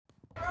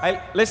Hey,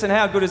 listen,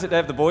 how good is it to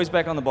have the boys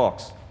back on the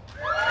box?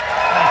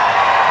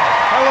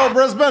 Hello,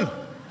 Brisbane.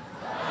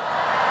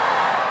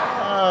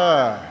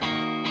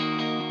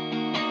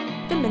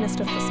 The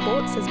Minister for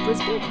Sport says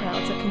Brisbane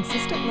crowds are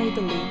consistently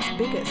the league's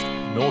biggest.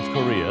 North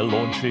Korea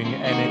launching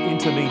an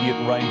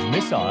intermediate-range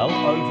missile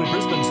over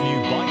Brisbane's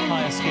new bike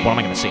hire scheme. What am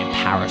I going to see in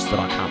Paris that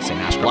I can't see in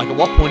Ashburn? Like, at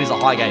what point is it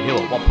Highgate Hill?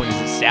 At what point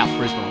is it South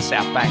Brisbane or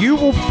South Bank? You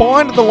will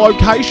find the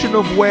location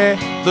of where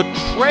the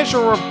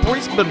treasure of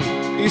Brisbane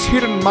is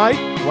hidden,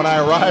 mate. When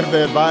I arrived,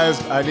 they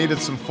advised I needed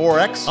some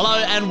 4X.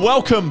 Hello and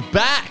welcome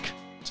back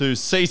to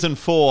Season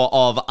 4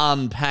 of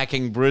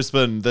Unpacking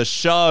Brisbane, the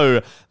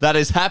show that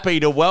is happy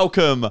to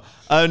welcome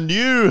a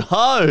new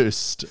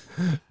host,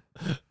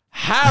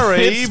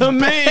 Harry It's a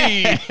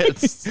me.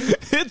 Betts.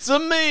 It's a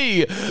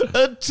me,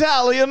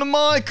 Italian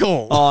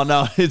Michael. Oh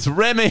no, it's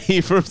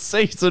Remy from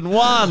Season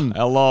 1.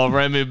 Hello,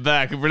 Remy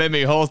back.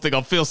 Remy hosting.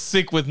 I feel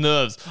sick with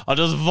nerves. I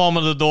just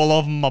vomited all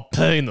over my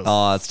penis.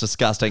 Oh, it's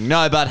disgusting.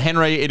 No, but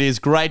Henry, it is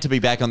great to be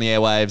back on the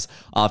airwaves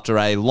after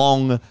a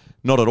long,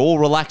 not at all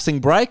relaxing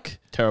break.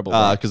 Terrible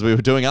break. Because we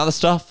were doing other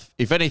stuff.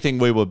 If anything,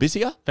 we were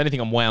busier. If anything,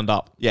 I'm wound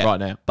up right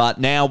now. But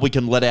now we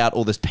can let out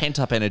all this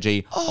pent-up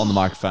energy on the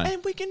microphone.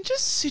 And we can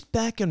just sit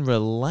back and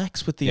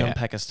relax with the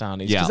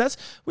Unpakistanis. Yeah. Because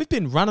we've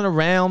been running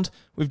around,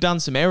 we've done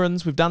some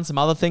errands, we've done some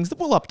other things that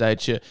we'll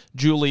update you,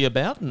 Julie,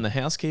 about in the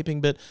housekeeping.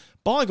 But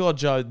by God,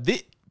 Joe,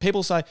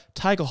 people say,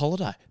 take a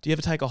holiday. Do you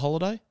ever take a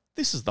holiday?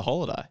 This is the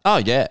holiday. Oh,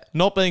 yeah.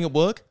 Not being at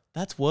work,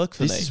 that's work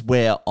for me. This is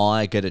where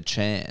I get a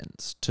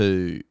chance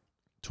to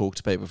talk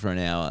to people for an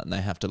hour and they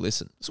have to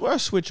listen. It's where I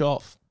switch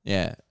off.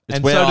 Yeah. It's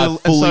And where so I do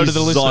fully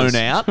the listeners,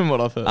 zone out. from what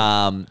I've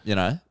heard. You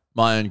know,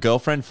 my own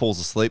girlfriend falls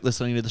asleep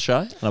listening to the show,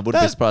 and I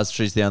wouldn't be surprised if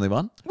she's the only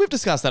one. We've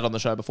discussed that on the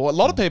show before. A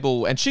lot of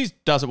people, and she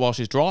does it while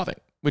she's driving,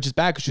 which is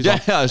bad because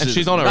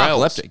she's on her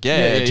L's. narcoleptic.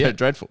 Yeah.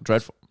 Dreadful.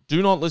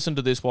 Do not listen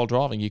to this while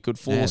driving. You could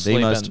fall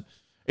asleep.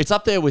 It's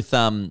up there with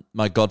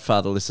my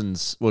godfather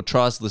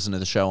tries to listen to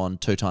the show on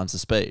 2 times the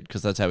speed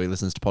because that's how he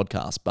listens to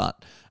podcasts.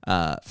 But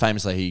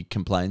famously, he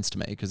complains to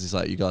me because he's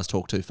like, "You guys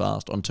talk too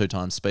fast on 2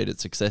 times speed.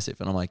 It's excessive."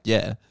 And I'm like,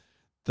 "Yeah,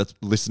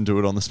 listen to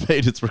it on the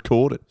speed it's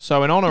recorded."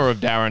 So in honor of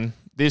Darren,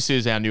 this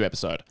is our new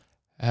episode.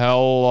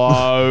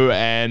 Hello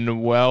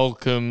and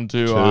welcome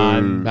to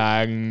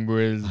Unpacking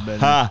Brisbane.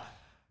 Ha,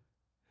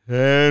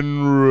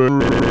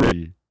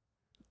 Henry,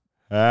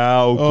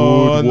 how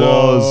good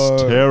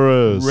was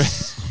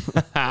Terrace?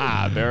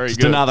 Very Just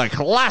good. another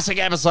classic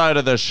episode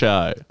of the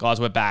show. Guys,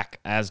 we're back,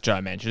 as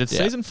Joe mentioned. It's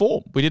Yeah. season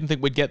 4. We didn't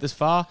think we'd get this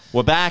far.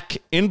 We're back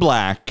in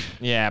black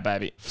Yeah,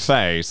 baby.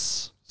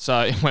 face.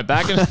 So we're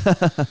back in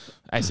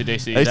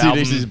AC/DC's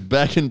AC/DC's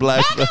back in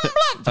black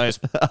face.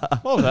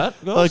 What was that?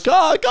 Guys? Like,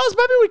 oh, guys,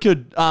 maybe we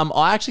could.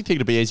 I actually think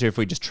it'd be easier if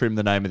we just trim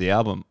the name of the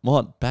album.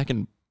 What? Back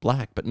in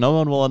black, but no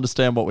one will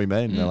understand what we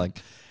mean. They're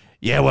like,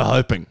 yeah, we're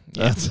hoping.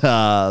 That's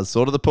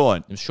sort of the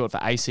point. It was short for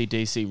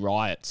AC/DC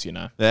riots, you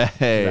know.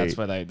 Hey, That's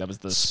where that was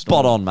the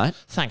spot on, mate.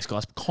 Thanks,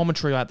 guys.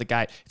 Commentary out the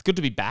gate. It's good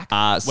to be back.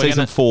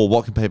 Season 4.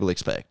 What can people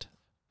expect?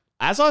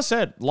 As I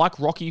said, like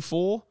Rocky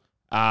 4,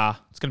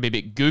 it's going to be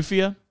a bit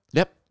goofier.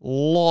 Yep. A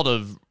lot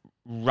of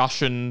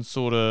Russian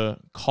sort of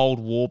Cold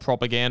War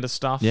propaganda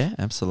stuff. Yeah,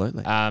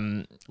 absolutely.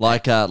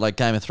 Like Like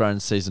Game of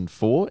Thrones season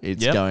 4,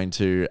 it's Yep. going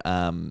to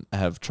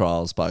have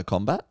trials by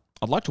combat.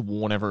 I'd like to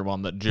warn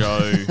everyone that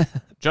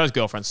Joe's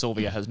girlfriend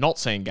Sylvia has not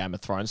seen Game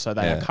of Thrones, so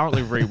they are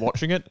currently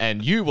rewatching it,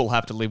 and you will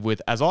have to live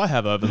with, as I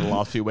have over the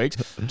last few weeks,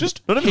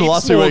 just Not even the heaps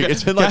last 2 more weeks.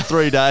 It's been like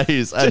 3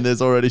 days, and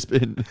there's already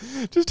been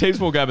just heaps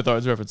more Game of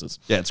Thrones references.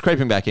 Yeah, it's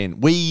creeping back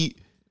in. We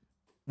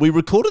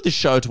recorded this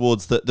show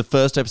towards the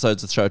first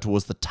episodes of the show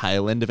towards the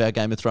tail end of our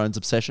Game of Thrones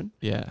obsession.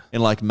 Yeah.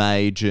 In like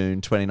May, June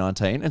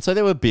 2019. And so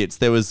there were bits.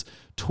 There was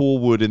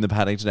Torwood in the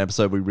Paddington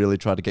episode. We really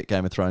tried to get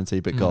Game of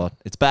Thronesy, but God,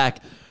 it's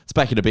back. It's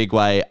back in a big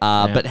way.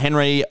 But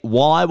Henry,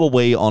 why were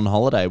we on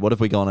holiday? What have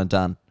we gone and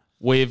done?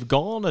 We've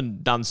gone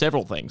and done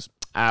several things.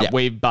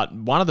 But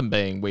one of them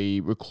being we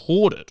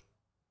recorded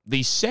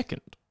the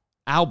second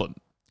album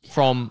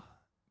from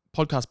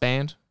Podcast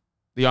Band,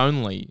 the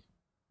only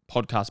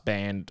podcast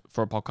band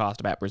for a podcast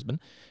about Brisbane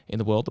in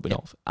the world that we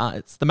know of.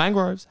 It's the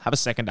Mangroves have a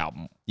second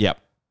album.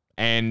 Yep.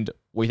 And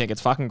we think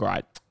it's fucking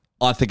great.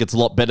 I think it's a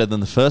lot better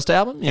than the first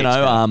album. You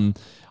know,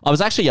 I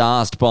was actually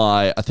asked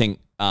by, I think,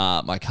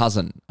 my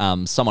cousin,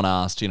 someone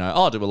asked, do a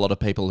lot of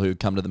people who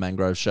come to the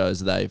Mangrove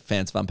shows, are they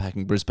fans of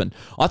Unpacking Brisbane?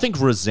 I think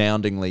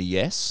resoundingly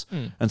yes.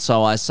 And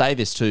so I say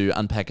this to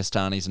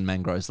Unpakistanis and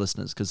Mangroves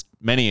listeners, because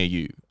many of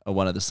you are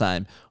one of the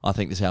same. I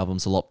think this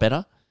album's a lot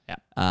better.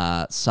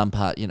 Yeah. Some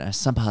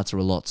parts are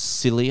a lot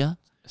sillier.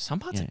 Some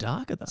parts are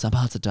darker, though. Some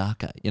parts are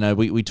darker.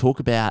 We talk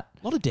about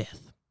A lot of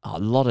death. a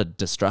lot of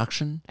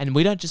destruction. And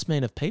we don't just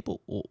mean of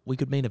people, or we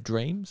could mean of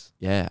dreams.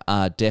 Yeah.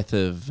 Death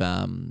of,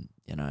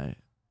 a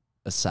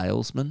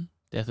salesman.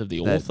 Death of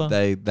the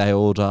author. They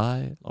all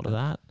die. A lot of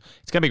that.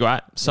 It's going to be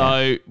great.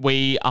 So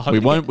we are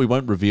hoping We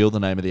won't reveal the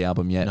name of the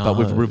album yet, but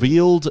we've No.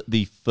 revealed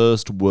the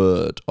first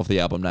word of the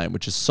album name,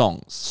 which is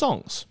Songs.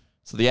 songs.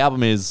 So the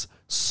album is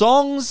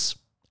Songs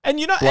And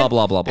you know, Blah,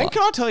 blah, blah, blah. And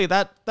can I tell you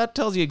that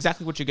tells you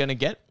exactly what you're going to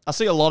get? I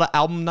see a lot of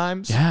album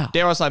names. Yeah.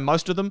 Dare I say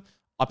most of them.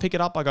 I pick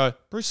it up. I go,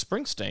 Bruce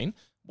Springsteen,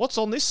 what's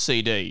on this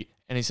CD?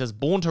 And he says,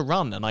 Born to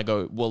Run. And I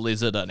go, well,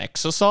 is it an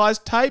exercise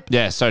tape?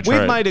 Yeah, so true.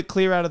 We've made it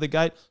clear out of the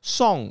gate.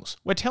 Songs.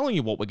 We're telling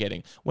you what we're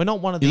getting. We're not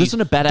one of You these listen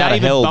to Bat Out of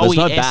David Hell, there's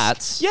no Bowie-esque-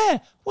 bats. Yeah.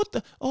 What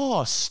the?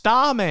 Oh,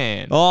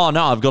 Starman. Oh,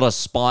 no, I've got a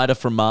spider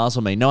from Mars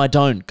on me. No, I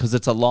don't, because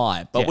it's a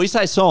lie. But Yeah. we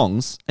say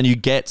songs, and you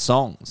get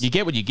songs. You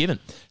get what you're given.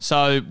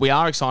 So we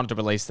are excited to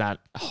release that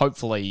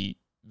hopefully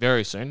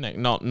very soon.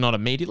 Not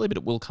immediately, but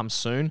it will come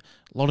soon.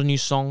 A lot of new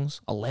songs,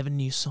 11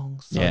 new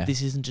songs. So Yeah.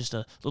 this isn't just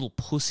a little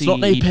pussy It's not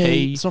an EP.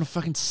 EP. It's not a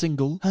fucking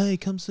single. Hey,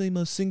 come see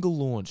my single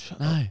launch.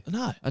 No.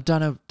 No. I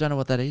don't know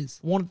what that is.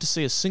 Wanted to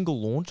see a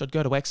single launch, I'd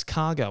go to X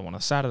Cargo on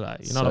a Saturday.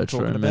 You know what I'm So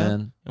talking true, about? man.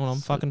 You know what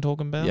I'm fucking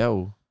talking about?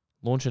 Yo.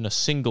 Launching a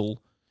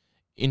single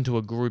into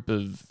a group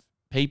of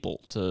people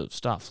to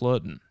start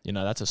flirting. You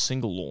know, that's a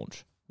single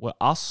launch. We're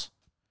us.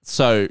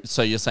 So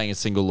you're saying a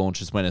single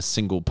launch is when a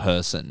single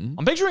person...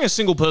 I'm picturing a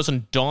single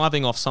person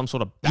diving off some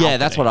sort of balcony. Yeah,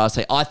 that's what I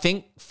say. I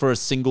think for a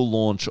single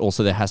launch,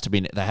 also they have to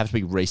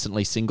be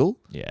recently single.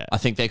 Yeah. I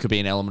think there could be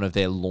an element of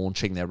their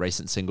launching their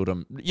recent single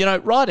to,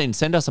 write in,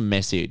 send us a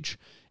message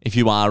if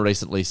you are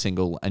recently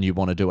single and you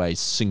want to do a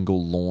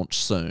single launch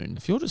soon.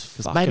 If you're just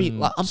fucking maybe,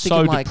 like, I'm so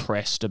thinking, like,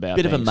 depressed about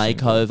Bit of a being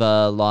single.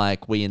 makeover,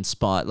 like we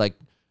inspire, like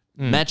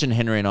imagine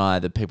Henry and I are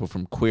the people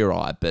from Queer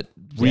Eye, but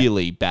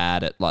really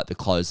bad at like the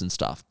clothes and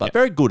stuff, but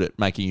very good at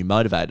making you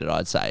motivated,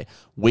 I'd say.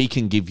 We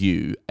can give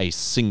you a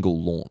single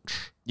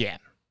launch. Yeah.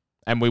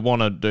 And we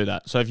want to do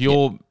that. So if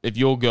your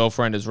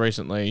girlfriend is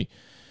recently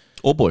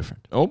Or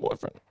boyfriend. or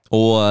boyfriend,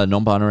 Or a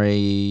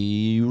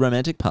non-binary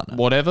romantic partner.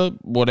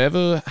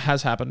 whatever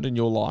has happened in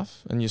your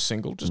life and you're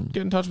single, just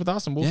get in touch with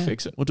us and we'll Yeah,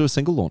 fix it. We'll do a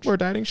single launch. We're a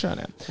dating show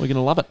now. We're going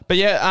to love it. But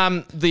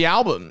yeah, the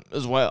album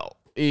as well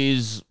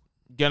is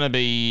gonna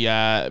be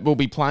we'll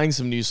be playing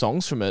some new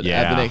songs from it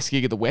at the next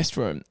gig at the West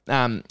Room.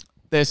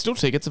 There's still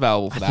tickets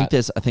available for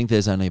that. I think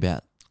there's only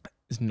about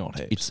It's not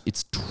heaps.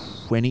 it's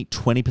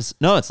 20%.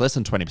 No, it's less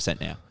than 20%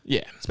 now.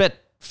 Yeah. It's about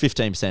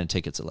 15% of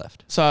tickets are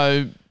left.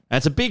 So And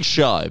it's a big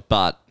show,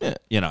 but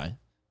you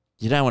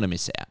don't want to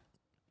miss out.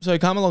 so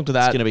come along to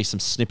There's that. going to be some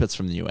snippets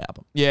from the new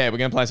album. Yeah, we're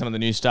gonna play some of the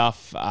new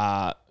stuff.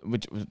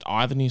 Which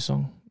I have a new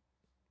song.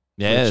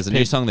 Yeah, Which there's a new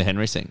peop- song that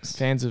Henry sings.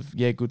 Fans of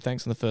Good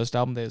Thanks on the first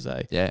album. There's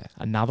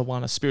another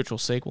one, a spiritual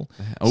sequel.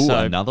 Oh,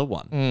 So- another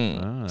one.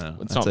 It's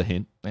That's not- a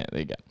hint. Yeah, there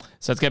you go.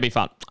 So it's going to be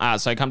fun.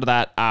 So come to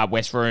that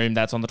West Room.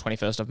 That's on the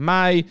 21st of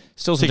May.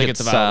 Still some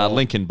tickets available.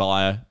 Link in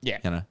bio. Yeah.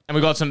 You know. And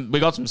we got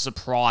some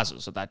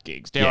surprises at that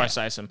gig. Dare I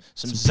say some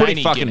Pretty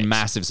zany fucking gimmicks.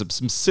 massive,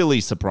 some silly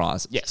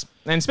surprises. Yes.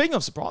 And speaking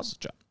of surprises,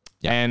 Joe,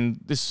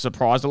 and this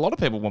surprised a lot of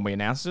people when we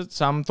announced it.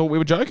 Some thought we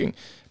were joking,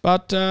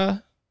 but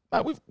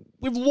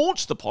we've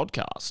launched the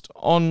podcast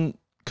on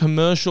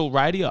commercial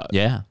radio.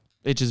 Yeah.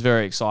 Which is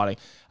very exciting.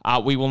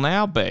 We will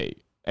now be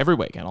every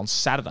weekend on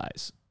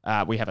Saturdays.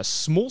 We have a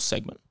small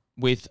segment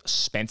with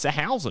Spencer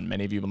Housen.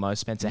 Many of you will know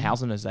Spencer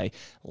Housen as a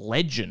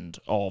legend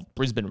of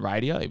Brisbane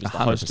radio. He was the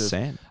host of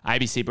 100%.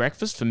 ABC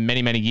Breakfast for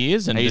many, many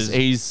years. And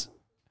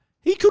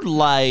He could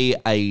lay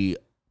a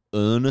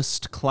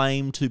earnest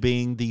claim to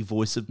being the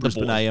voice of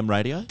Brisbane voice. AM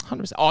radio.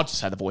 100%. I'd just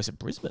say the voice of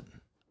Brisbane.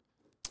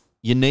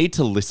 You need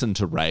to listen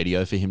to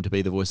radio for him to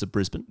be the voice of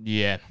Brisbane.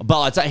 Yeah.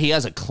 But I'd say he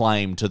has a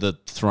claim to the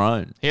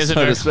throne. He has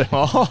so a to speak.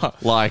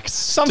 Like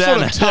some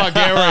sort of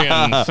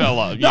Targaryen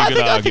fella. You No, could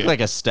I argue. think like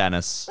a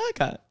Stannis.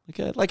 Okay.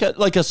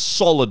 Like a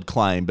solid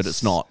claim, but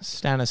it's not.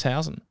 Stannis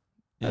Housen.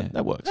 Yeah.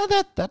 That works. No,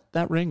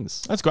 that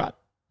rings. That's great.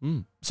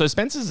 So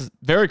Spencer's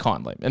very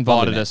kindly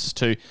invited man. us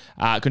to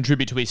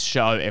contribute to his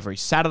show every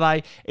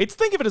Saturday.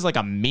 Think of it as like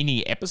a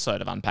mini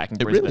episode of Unpacking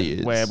It Brisbane, really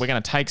is. where we're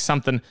going to take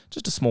something,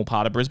 just a small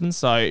part of Brisbane.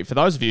 So for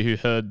those of you who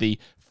heard the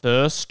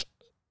first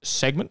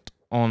segment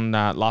on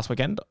last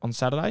weekend on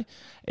Saturday,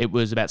 it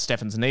was about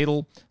Stefan's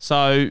Needle.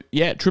 So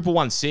yeah,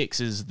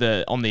 1116 is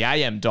on the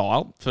AM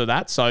dial for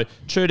that. So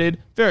tuned in,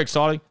 very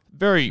exciting.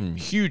 Very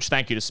huge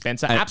thank you to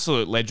Spencer,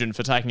 absolute legend,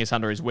 for taking us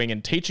under his wing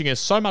and teaching us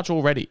so much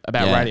already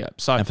about radio.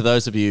 So, and for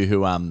those of you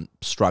who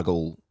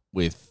struggle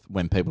with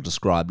when people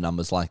describe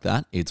numbers like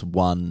that, it's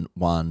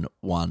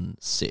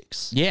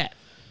 1116. yeah,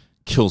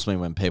 Kills me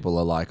when people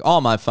are like,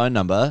 "Oh, my phone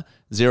number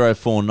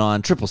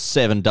 049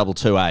 777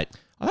 228."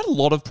 I've had a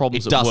lot of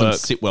problems It at doesn't work.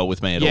 sit well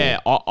with me at Yeah,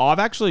 all. I've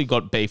actually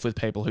got beef with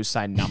people who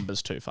say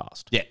numbers too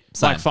fast. Yeah, like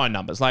same. phone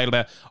numbers. Like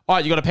about, all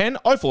right, you got a pen?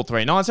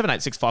 0439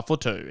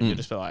 786 and you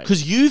just be like,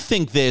 Because you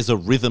think there's a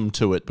rhythm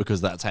to it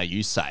because that's how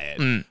you say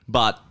it.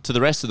 But to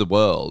the rest of the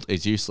world,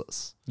 it's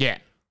useless. yeah,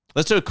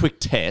 Let's do a quick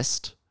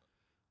test.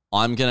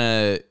 I'm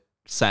going to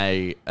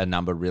say a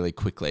number really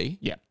quickly.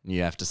 Yeah.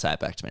 You have to say it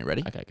back to me.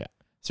 Ready? okay.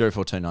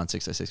 0429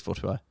 606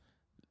 420.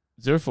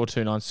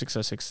 0429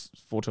 606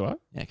 420.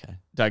 Yeah, okay.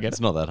 Don't get It's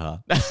it. not that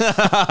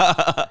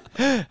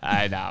hard.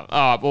 I know.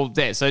 Oh, well,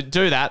 there. So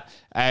do that.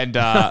 And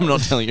I'm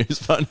not telling you whose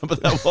phone number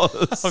that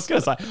was. I was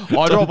going to say,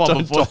 I drop off a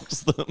Don't voice. dox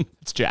them.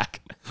 It's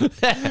Jack.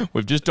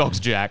 We've just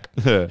doxed Jack,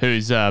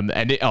 who's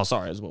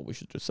sorry as well. We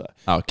should just say.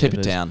 Oh, keep If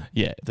it there's- down.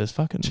 Yeah,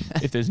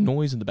 if there's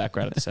noise in the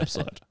background of this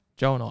episode,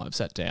 Joe and I have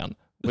sat down.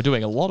 We're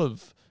doing a lot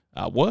of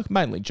work,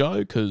 mainly Joe,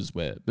 because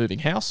we're moving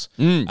house.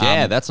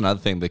 Yeah, that's another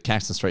thing. The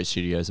Caxton Street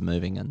studios are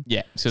moving, and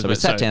Yeah, so we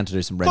sat down to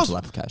do some rental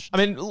applications.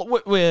 I mean,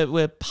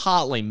 we're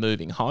partly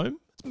moving home.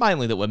 It's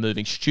mainly that we're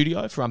moving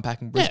studio for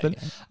Unpacking Brisbane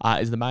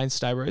is the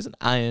mainstay reason,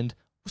 and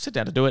we sat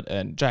down to do it.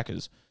 And Jack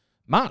has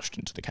marched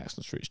into the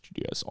Caxton Street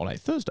studios on a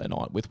Thursday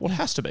night with what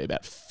has to be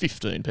about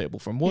 15 people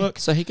from work.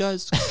 So he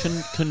goes,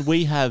 "Can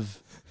we have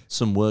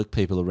some work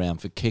people around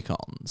for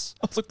kick-ons?"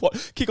 I was like,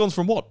 "What? Kick-ons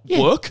from what?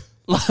 Work?"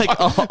 Like,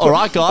 all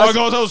right, guys. Oh,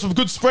 guys, that was some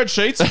good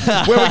spreadsheets.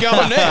 Where are we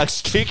going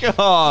next?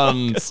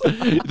 Kick-ons.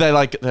 they're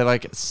like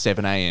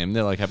 7 a.m.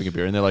 They're like having a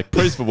beer and they're like,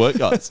 "Pre's for work,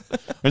 guys."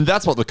 And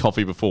that's what the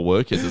coffee before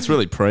work is. It's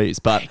really pre's.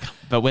 But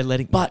But we're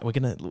going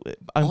to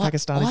unpack a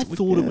starting. I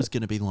thought it was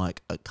going to be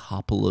like a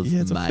couple of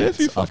it's a fair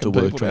few mates after fucking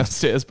work people drinks.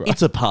 downstairs, bro.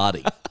 It's a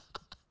party.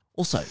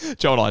 Also,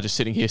 Joe and I are just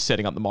sitting here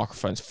setting up the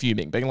microphones,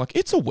 fuming, being like,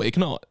 "It's a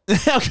weeknight.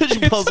 how could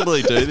you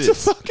possibly do It's a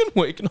this? fucking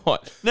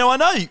weeknight." Now, I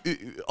know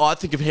I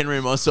think of Henry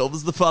and myself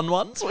as the fun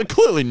ones. We're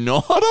clearly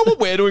not. I know what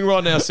we're doing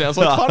right now sounds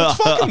like fun. It's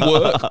fucking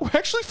work. We're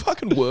actually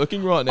fucking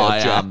working right now,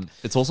 Jack.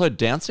 It's also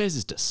downstairs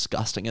is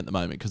disgusting at the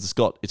moment because it's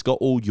got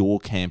all your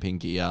camping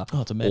gear,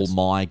 Oh, it's a mess. all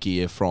my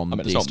gear from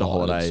it's the not Easter mine,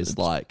 holidays, it's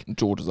like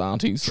George's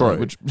auntie's, True.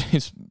 which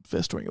is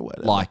festering away.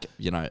 down like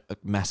a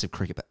massive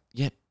cricket bat.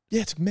 there.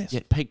 Yeah, it's a mess.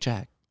 Yet Peak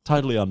Jack,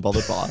 totally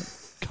unbothered by it.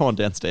 Come on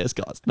downstairs,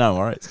 guys. No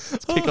worries.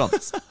 It's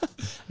kick-ons.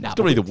 Nah, It's got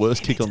to be the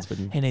worst kick-ons for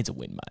you. He needs a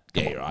win, mate.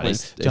 Yeah, Come you're on. right.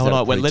 He's Joe and had a I,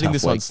 we're pretty letting tough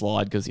this one week.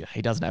 slide because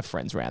he doesn't have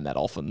friends around that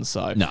often.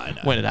 So No.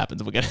 when it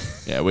happens, we're gonna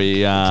Yeah, we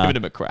give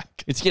him a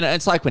crack. It's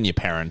it's like when your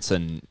parents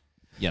and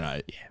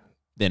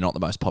they're not the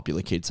most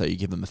popular kids, so you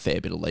give them a fair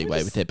bit of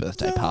leeway with their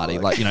birthday party.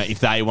 Like if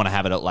they want to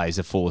have it at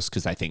Laser Force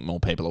because they think more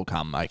people will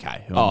come,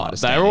 okay. Who am I to They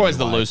stand were in always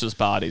your the way? loosest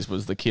parties.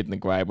 Was the kid in the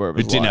grey where it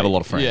was We didn't like- have a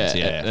lot of friends.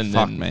 Yeah, and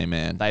fuck then me,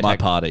 man. they'd My have-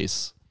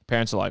 parties.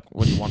 Parents are like,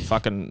 "What do you want?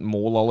 Fucking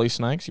more lolly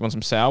snakes? You want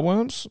some sour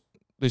worms?"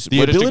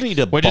 The ability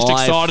to we're just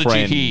buy excited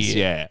friends, you're here.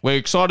 yeah. We're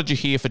excited you're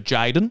here for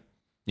Jaden.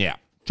 Yeah,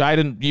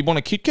 Jaden, you want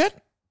a Kit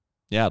Kat?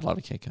 yeah. I'd love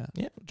a Kit Kat.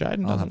 Yeah,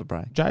 Jaden I'll doesn't. have a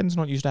break. Jaden's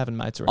not used to having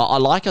mates around. I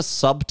like a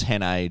sub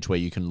 10 age where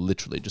you can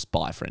literally just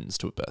buy friends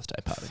to a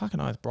birthday party. Fucking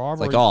oath, It's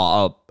bribery. like,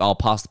 I'll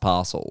pass the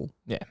parcel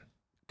yeah,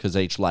 because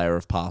each layer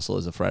of parcel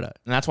is a Freddo.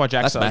 and that's why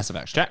Jack. That's said, massive,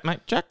 actually.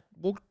 Jack.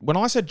 Well, when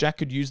I said Jack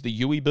could use the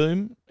Yui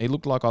boom, he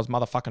looked like I was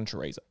motherfucking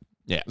Teresa.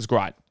 Yeah, It was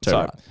great. too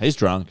right. He's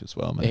drunk as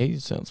well, man. He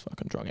sounds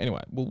fucking drunk.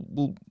 Anyway,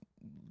 we'll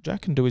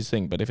Jack can do his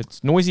thing, but if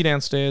it's noisy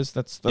downstairs,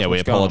 that's Yeah, we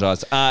what's going on.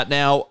 apologise.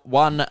 Now,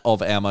 one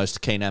of our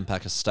most keen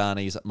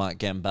Pakistanis, Mike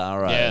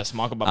Gambaro. Yes,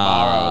 Michael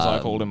Barbaro, as I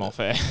called him off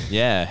air.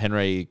 Yeah,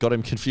 Henry got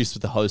him confused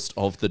with the host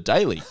of The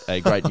Daily,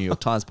 a great New York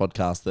Times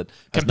podcast that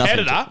has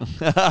nothing Competitor.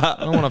 to-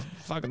 I don't want to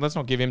fucking. Let's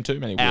not give him too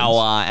many wins.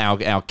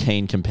 our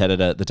keen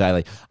competitor, The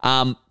Daily.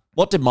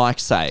 What did Mike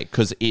say?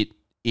 Because it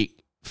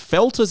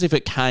felt as if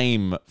it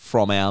came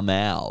from our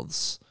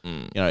mouths.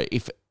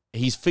 If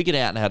he's figured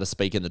out how to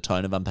speak in the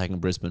tone of Unpacking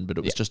Brisbane, but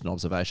it was just an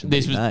observation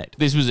that he made.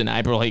 This was in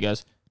April.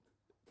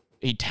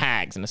 He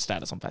tags in a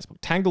status on Facebook.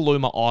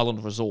 Tangalooma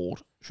Island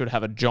Resort should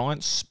have a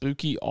giant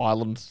spooky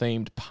island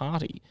themed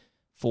party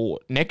for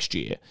next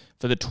year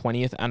for the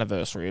 20th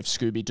anniversary of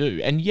Scooby-Doo.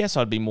 And yes,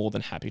 I'd be more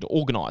than happy to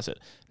organise it.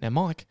 Now,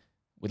 Mike,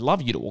 we'd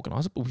love you to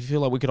organise it, but we feel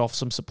like we could offer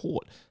some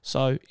support.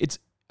 So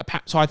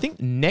I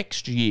think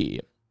next year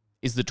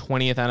is the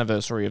 20th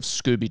anniversary of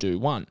Scooby-Doo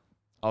 1,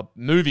 a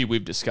movie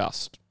we've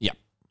discussed. Yeah.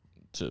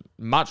 To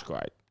much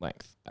great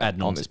length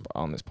Ad on this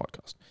nauseam.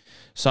 podcast.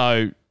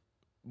 So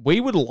we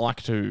would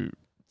like to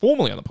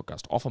formally on the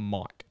podcast offer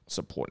Mike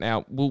support.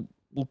 Now we'll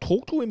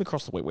talk to him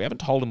across the week. We haven't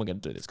told him we're going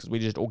to do this because we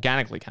just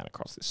organically came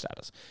across this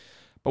status,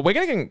 but we're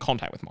going to get in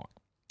contact with Mike,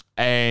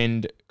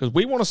 and because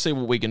we want to see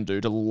what we can do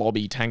to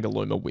lobby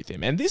Tangalooma with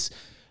him. And this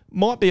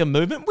might be a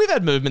movement. We've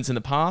had movements in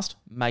the past,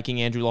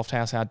 making Andrew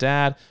Lofthouse our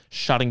dad,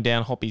 shutting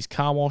down Hoppy's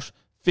car wash,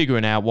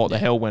 figuring out what the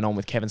hell went on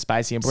with Kevin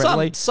Spacey and Brett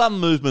Lee. Some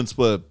movements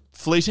were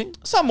fleeting.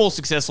 Some more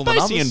successful than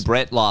Spacey others. and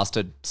Brett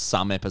lasted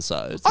some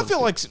episodes. I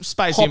feel like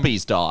Spacey and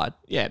Hoppies died.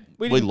 yeah,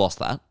 We didn't- lost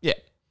that. Yeah,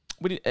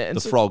 we did. And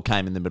The so- frog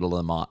came in the middle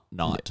of the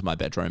night to my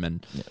bedroom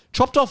and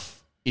chopped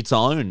off its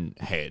own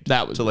head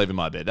That was- to leave in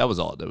my bed. That was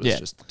odd. It was Yeah.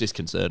 just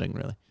disconcerting,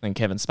 really. And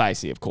Kevin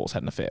Spacey, of course,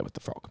 had an affair with the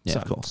frog. Yeah, So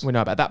of course. we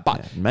know about that. But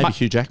Yeah, and maybe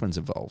Hugh Jackman's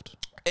involved.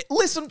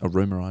 listen, A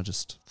rumor I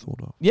just thought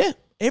of. yeah,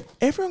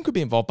 everyone could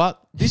be involved. But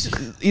this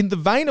is in the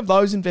vein of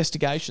those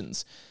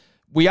investigations.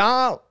 We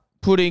are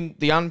putting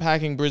the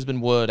Unpacking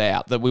Brisbane word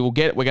out that we're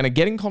going to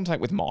get in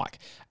contact with Mike.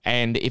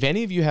 And if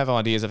any of you have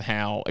ideas of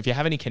how, if you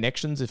have any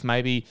connections, if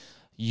maybe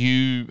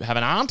You have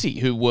an auntie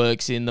who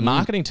works in the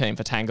marketing team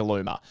for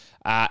Tangalooma.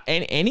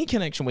 And any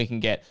connection we can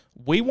get,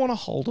 we want to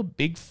hold a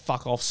big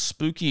fuck-off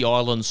Spooky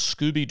Island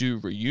Scooby-Doo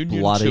reunion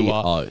Bloody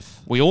tour.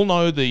 oath. We all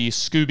know the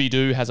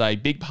Scooby-Doo has a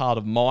big part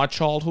of my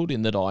childhood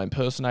in that I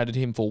impersonated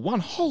him for one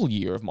whole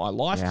year of my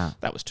life. Yeah.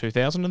 That was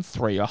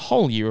 2003, a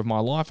whole year of my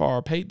life, I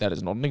repeat. That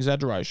is not an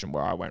exaggeration,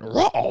 where I went,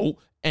 "Roll,"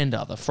 and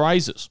other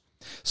phrases.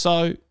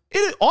 So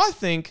I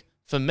think,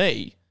 for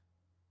me,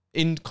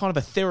 in kind of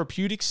a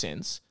therapeutic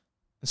sense,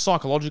 and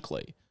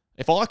psychologically,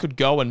 if I could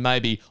go and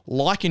maybe,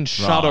 like in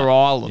Shutter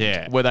Island,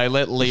 Yeah. where they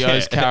let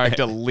Leo's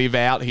character live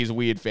out his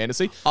weird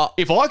fantasy,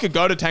 if I could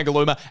go to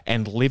Tangalooma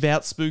and live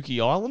out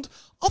Spooky Island,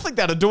 I think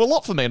that'd do a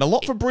lot for me and a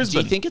lot for Do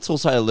Brisbane. you think it's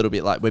also a little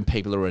bit like when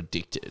people are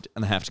addicted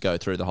and they have to go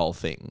through the whole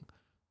thing?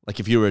 Like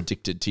if you're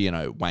addicted to,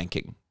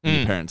 wanking, and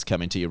your parents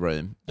come into your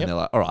room and they're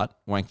like, all right,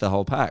 wank the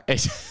whole pack.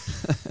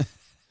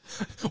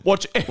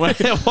 Watch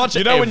Watch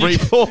you know when you every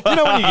get caught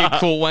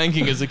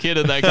wanking as a kid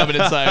and they come in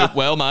and say,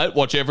 well, mate,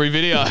 watch every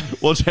video.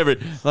 Watch every,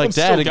 like, I'm Dad,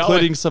 still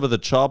including going. some of the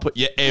child,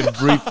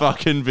 every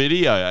fucking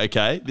video,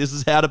 okay? This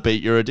is how to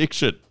beat your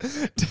addiction.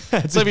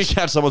 So if you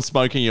catch someone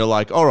smoking, you're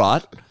like, all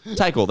right,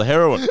 take all the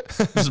heroin.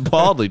 This is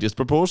wildly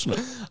disproportionate.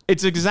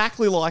 It's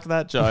exactly like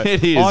that, Joe.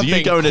 It is. I've You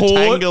been go to caught-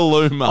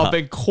 Tangalooma. I've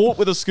been caught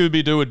with a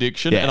Scooby-Doo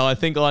addiction, Yeah. and I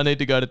think I need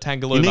to go to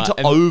Tangalooma. You need to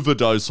and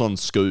overdose on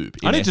Scoob.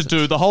 I need to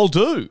do the whole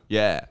do.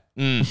 Yeah.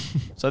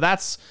 So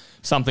that's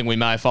something we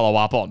may follow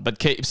up on, but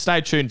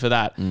stay tuned for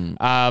that.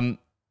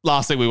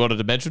 Last thing we wanted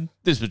to mention,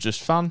 this was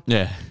just fun.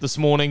 Yeah. This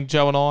morning,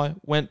 Joe and I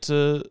went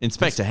to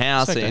Inspect a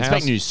house,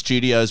 inspect new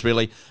studios,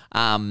 really.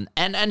 And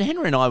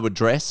Henry and I were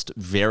dressed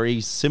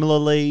very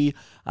similarly.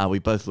 We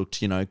both looked,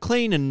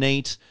 clean and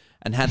neat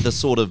and had the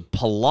sort of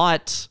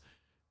polite,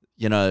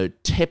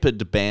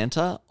 tepid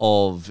banter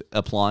of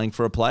applying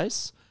for a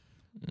place.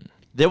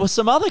 There were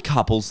some other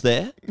couples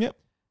there. Yep.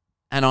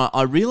 And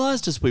I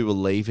realised as we were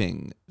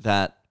leaving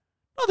that,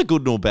 neither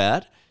good nor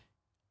bad,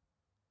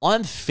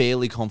 I'm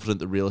fairly confident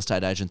the real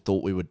estate agent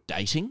thought we were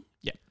dating.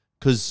 Yeah.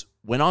 Because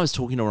when I was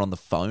talking to her on the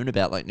phone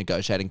about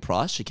negotiating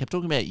price, she kept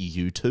talking about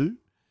you two.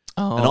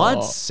 Oh. And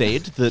I'd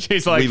said that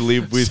She's like, we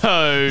live with...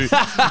 so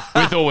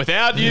with or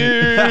without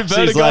you, She's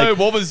Vertigo. like-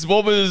 what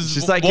was?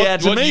 She's like, what, yeah,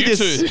 to what me you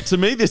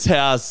two? this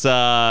house,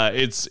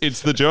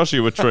 it's the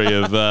Joshua tree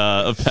of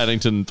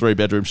Paddington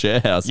 3-bedroom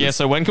share houses. Yeah.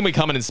 So when can we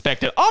come and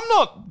inspect it? I'm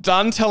not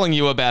done telling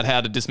you about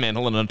how to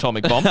dismantle an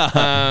atomic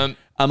bomb.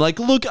 I'm like,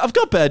 look, I've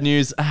got bad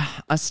news.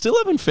 I still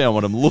haven't found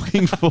what I'm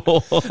looking for.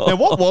 Now,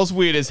 what was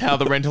weird is how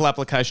the rental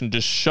application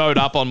just showed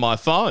up on my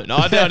phone.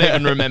 I don't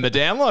even remember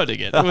downloading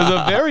it. It was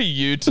a very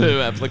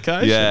U2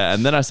 application. Yeah,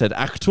 and then I said,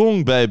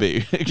 Achtung,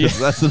 baby, because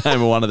that's the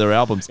name of one of their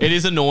albums. It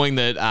is annoying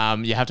that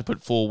you have to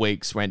put 4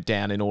 weeks rent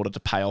down in order to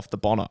pay off the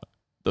Bono.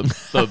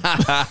 Because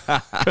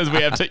we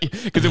have to,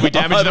 because if we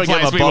damage the don't get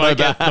place, my we won't Bono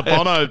get the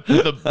Bono,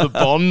 the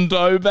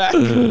Bondo back.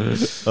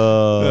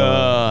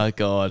 Oh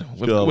God,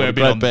 we're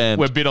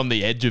a bit on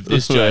the edge of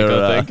this joke,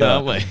 I think,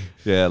 aren't we?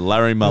 Yeah,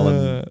 Larry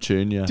Mullen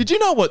Jr. Did you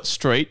know what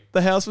street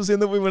the house was in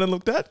that we went and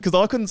looked at? Because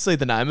I couldn't see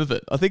the name of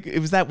it. I think it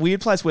was that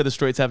weird place where the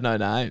streets have no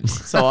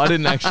names, so I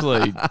didn't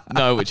actually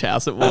know which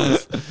house it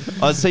was.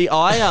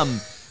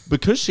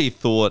 Because she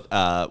thought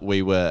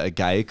we were a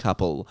gay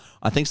couple,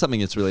 I think something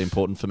that's really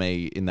important for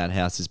me in that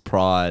house is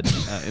pride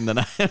in the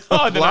name of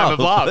Oh, in the love. name of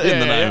love. In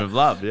the name of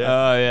love, yeah.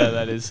 Oh, yeah,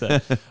 that is.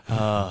 It's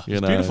a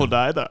beautiful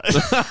day, though.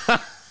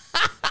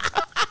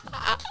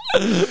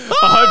 I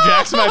hope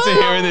Jack's mates are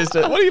hearing this.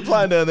 What are you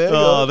playing down there?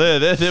 Oh,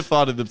 they're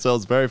finding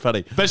themselves very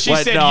funny. But she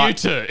said you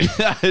two.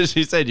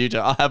 She said you two.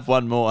 I have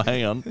one more.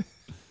 Hang on.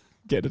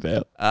 Get it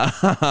out.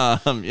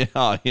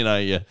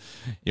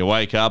 You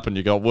wake up and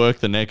you got work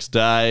the next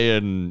day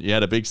and you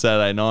had a big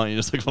Saturday night and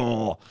you're just like,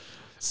 oh,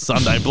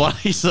 Sunday,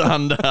 bloody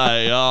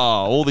Sunday. Oh,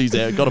 all these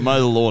out. Got to mow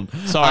the lawn.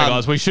 Sorry,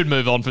 guys. We should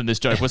move on from this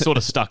joke. We're sort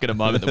of stuck in a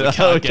moment that we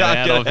can't get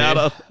out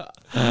of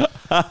here.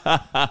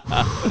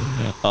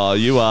 Oh,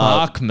 you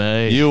are. Fuck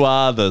me. You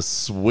are the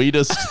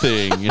sweetest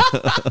thing.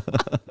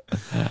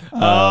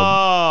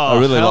 I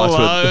really liked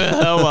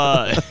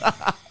hello.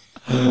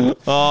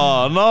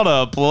 Oh, not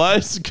a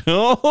place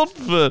called.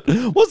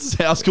 What's this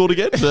house called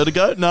again?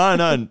 Vertigo?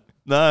 No.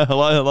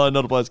 Hello.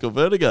 Not a place called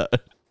Vertigo.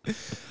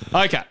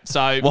 Okay,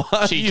 so Why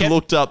have you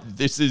looked up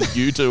 "This Is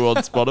You Two" on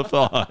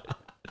Spotify?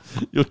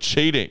 You're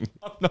cheating.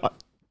 I'm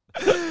not.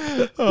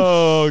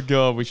 Oh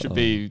God, we should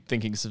be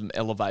thinking some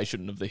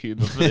elevation of the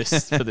humour for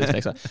this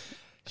next one.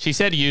 She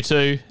said you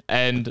two,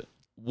 and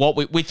what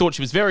we thought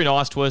she was very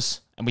nice to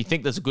us, and we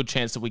think there's a good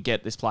chance that we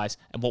get this place.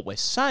 And what we're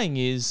saying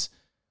is,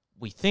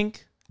 we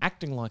think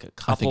acting like a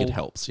couple. I think it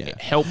helps. Yeah, it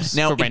helps.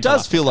 Now for it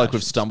does feel like we've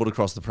applications. stumbled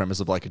across the premise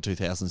of like a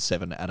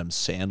 2007 Adam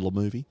Sandler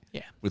movie.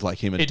 Yeah, with like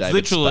him and it's David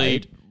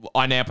literally. Spade.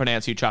 I now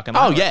pronounce you Chuck and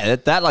Oh Larry. yeah,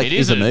 that like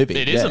is a movie.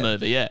 It is a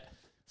movie. Yeah.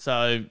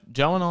 So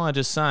Joe and I are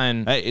just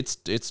saying, Hey, it's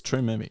a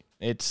true movie.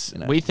 it's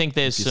we think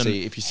there's some.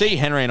 If you see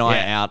Henry and I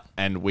Yeah. out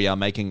and we are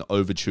making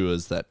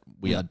overtures that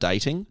we are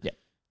dating, Yeah.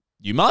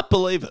 you might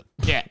believe it.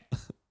 Yeah.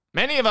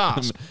 Many have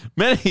asked.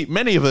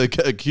 Many of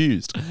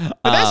accused.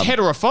 But there's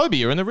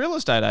heterophobia in the real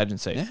estate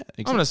agency. Yeah,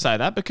 I'm going to say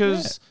that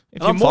because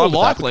if And I'm you're more fine with that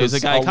likely as a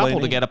because gay I'll couple lean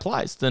to in. get a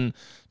place than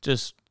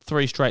just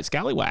 3 straight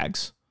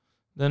scallywags,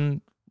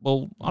 then,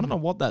 well, I don't know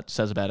what that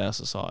says about our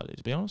society,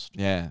 to be honest.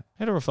 Yeah.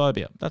 Heterophobia.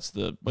 We're going That's to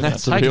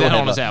the take real that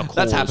on ever. as our cause.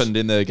 That's happened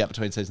in the gap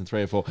between season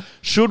 3 and 4.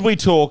 Should we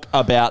talk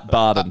about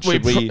Barden?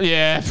 Should we? Should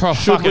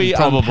we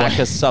probably. unpack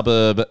a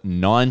suburb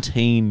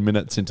 19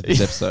 minutes into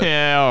this episode?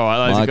 Yeah, all right.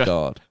 My That's a good.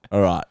 God.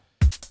 All right.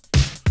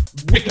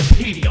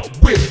 Wikipedia,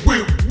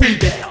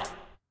 read.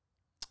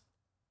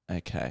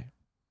 Okay.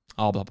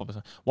 Oh, blah, blah,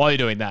 blah. While you're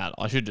doing that,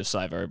 I should just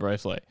say very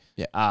briefly.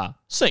 Yeah.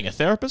 Seeing a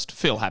therapist,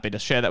 feel happy to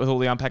share that with all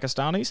the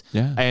Unpakistanis.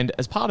 Yeah. And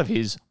as part of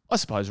his, I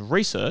suppose,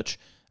 research,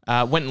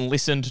 went and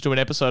listened to an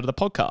episode of the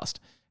podcast.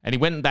 And he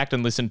went back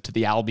and listened to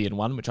the Albion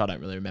one, which I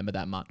don't really remember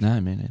that much. No,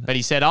 me neither. But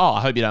he said,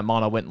 I hope you don't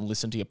mind. I went and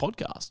listened to your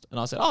podcast. And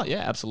I said, oh, yeah,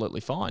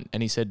 absolutely fine.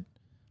 And he said,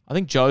 I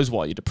think Joe's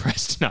why you're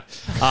depressed. No.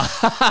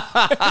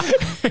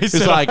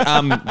 He's like,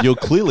 you're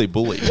clearly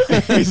bullied.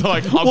 He's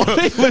like,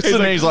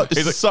 He's like,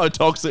 this is so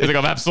toxic. He's like,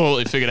 I've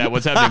absolutely figured out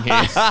what's happening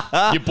here.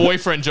 Your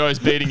boyfriend Joe's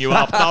beating you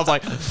up. And I was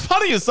like,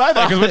 funny you say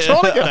that because we're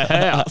trying to get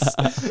a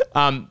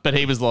house. But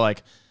he was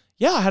like,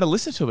 yeah, I had to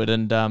listen to it.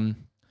 And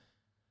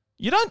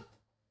you don't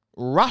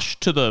rush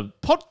to the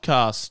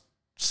podcast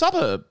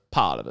suburb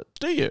part of it,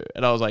 do you?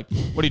 And I was like,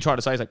 what are you trying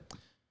to say? He's like,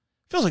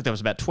 feels like there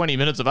was about 20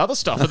 minutes of other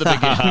stuff at the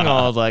beginning.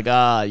 I was like,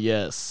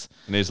 yes.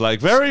 And he's like,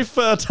 very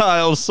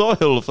fertile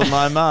soil for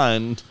my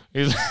mind.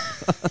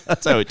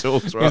 That's how he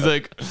talks, right? He's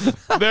like,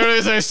 there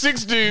is a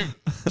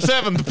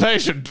 67th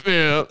patient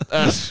here.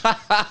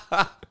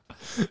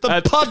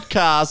 The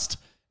podcast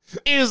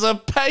is a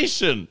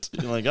patient.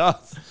 You're like, oh,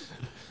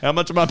 how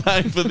much am I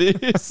paying for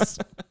this?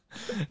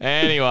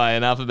 Anyway,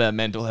 enough about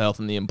mental health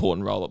and the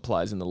important role it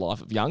plays in the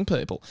life of young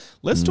people.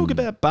 Let's talk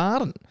about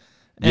Barden.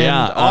 And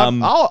Yeah, I'm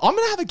going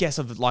to have a guess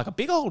of like a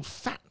big old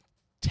fat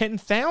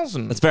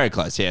 10,000. It's very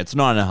close. Yeah, it's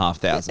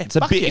 9,500. It's a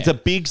fuck big. yeah. It's a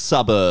big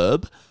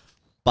suburb,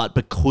 but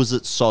because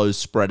it's so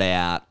spread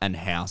out and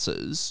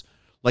houses,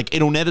 like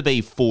it'll never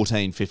be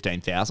 14,000,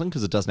 15,000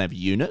 because it doesn't have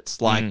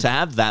units. Like to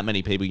have that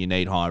many people, you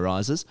need high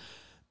rises.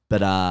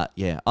 But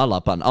yeah, I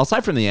love Barden. I'll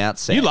say from the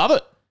outset, You love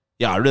it.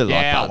 yeah, I really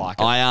Yeah, I like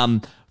Barden.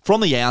 like it.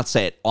 From the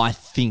outset, I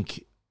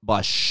think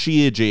by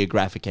sheer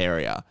geographic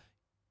area,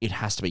 it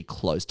has to be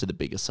close to the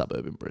biggest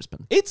suburb in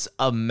Brisbane. It's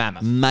a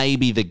mammoth.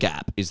 Maybe the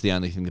Gap is the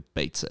only thing that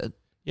beats it.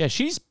 Yeah,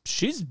 she's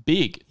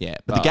big. Yeah,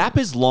 but the Gap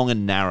is long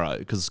and narrow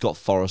because it's got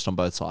forest on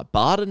both sides.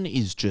 Barden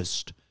is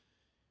just...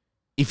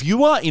 If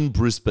you are in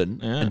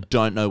Brisbane and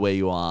don't know where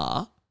you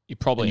are... You're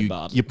probably in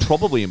Barden. You're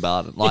probably in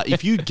Barden. Like,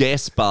 if you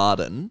guess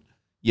Barden,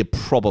 you're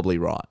probably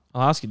right.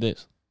 I'll ask you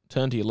this.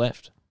 Turn to your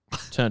left.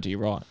 Turn to your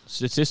right.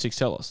 Statistics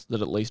tell us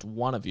that at least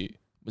one of you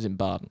was in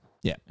Barden.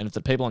 Yeah. And if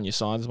the people on your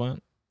sides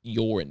weren't,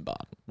 you're in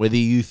Barden. Whether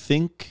you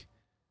think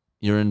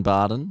you're in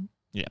Barden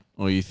Yeah.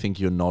 or you think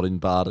you're not in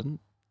Barden,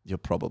 you're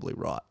probably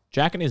right.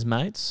 Jack and his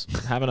mates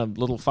having a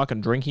little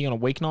fucking drinky on a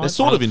weeknight. They're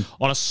sort of in...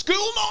 on a school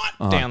night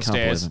Oh, I can't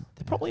downstairs. believe it.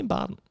 They're probably in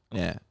Barden.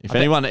 Yeah. If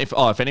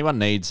anyone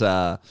needs,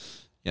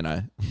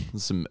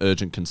 some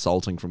urgent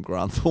consulting from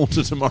Grant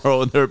Thornton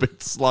tomorrow and they're a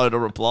bit slow to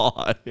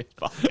reply,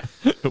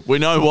 we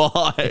know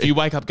why. If you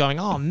wake up going,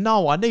 oh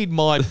no, I need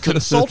my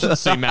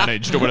consultancy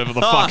managed or whatever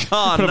the fuck,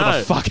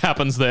 the fuck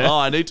happens there. Oh,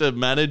 I need to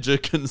manage a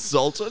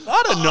consultant?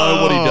 I don't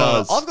know what he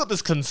does. I've got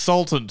this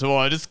consultant who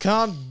I just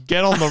can't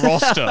get on the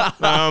roster.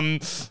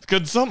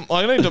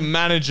 I need to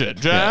manage it,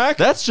 Jack.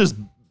 That's just...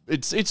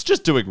 It's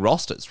just doing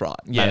rosters, right?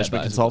 Yeah,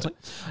 Management basically.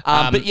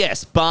 consulting. But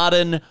yes,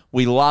 Barden,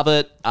 we love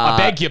it. I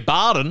beg your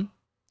pardon.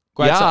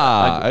 Great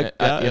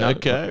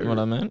okay. What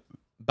I meant.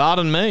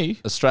 Barden me.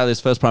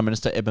 Australia's first Prime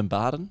Minister, Eben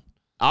Barden.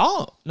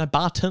 Oh, no,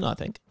 Barton, I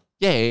think.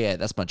 Yeah,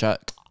 that's my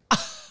joke.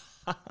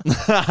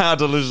 How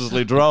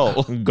deliciously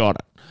droll. Got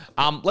it.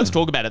 Let's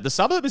talk about it. The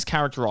suburb is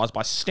characterised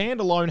by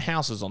standalone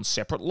houses on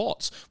separate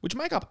lots, which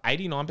make up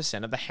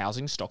 89% of the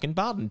housing stock in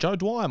Barden. Joe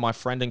Dwyer, my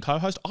friend and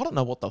co-host, I don't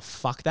know what the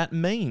fuck that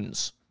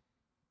means.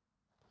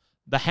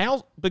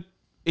 But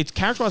it's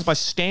characterised by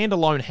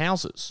standalone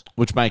houses.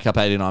 Which make up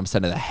 89%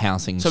 of the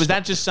housing So is stock.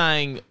 that just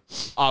saying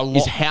a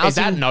lot? housing- Is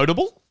that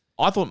notable?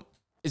 I thought...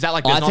 Is that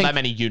like there's not that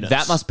many units?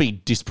 That must be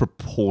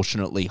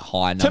disproportionately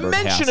high number to of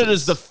mention houses. it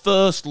as the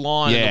first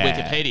line Yeah. of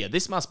the Wikipedia.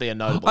 This must be a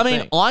notable I mean,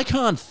 thing. I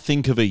can't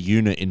think of a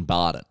unit in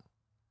Barden.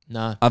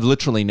 No. I've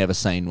literally never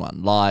seen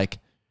one.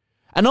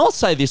 And I'll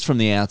say this from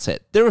the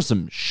outset: there are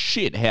some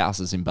shit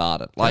houses in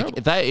Barden.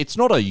 It's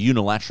not a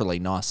unilaterally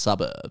nice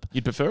suburb.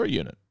 You'd prefer a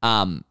unit?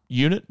 I was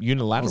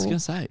Unilateral? going to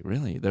say,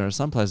 really, there are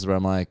some places where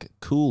I'm like,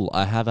 cool,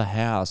 I have a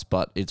house,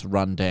 but it's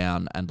run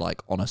down and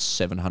like on a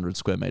 700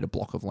 square meter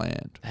block of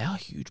land. They are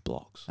huge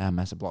blocks. They are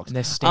massive blocks. And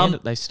they stand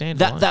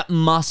alone. That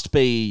must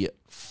be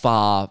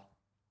far.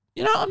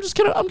 I'm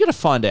gonna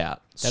find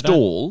out.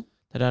 Stall.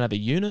 They don't have a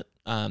unit.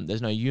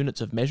 There's no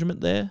units of measurement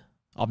there.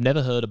 I've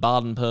never heard a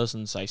Barden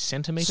person say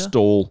centimetre.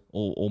 Stall.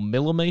 Or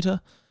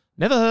millimetre.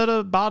 Never heard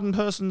a Barden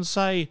person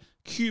say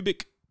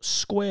cubic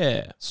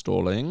Square.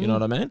 Stalling. You know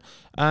what I mean?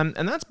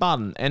 And that's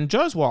Barden. And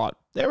Joe's right.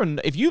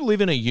 If you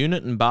live in a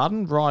unit in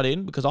Barden, write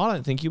in, because I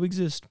don't think you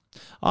exist.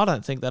 I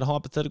don't think that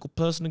hypothetical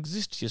person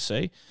exists, you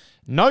see.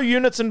 No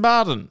units in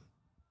Barden.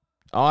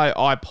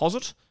 I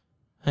posit.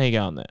 How you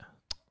going there?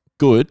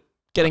 Good.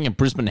 Getting a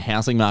Brisbane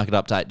housing market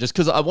update, just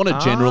because I want a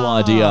general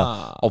idea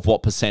of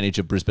what percentage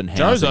of Brisbane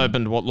housing. Joe's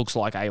opened what looks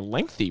like a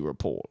lengthy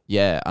report.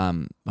 Yeah.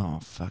 Oh,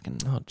 fucking.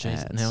 Oh,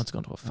 jeez. ads. Now it's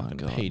gone to a fucking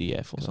God.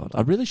 PDF or God. something.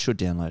 I really should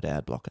download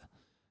ad blocker.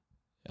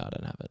 I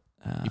don't have it.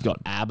 You've got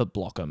AB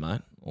blocker,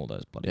 mate. All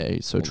those bloody. Yeah,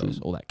 so all true.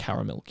 all that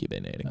caramel you've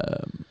been eating.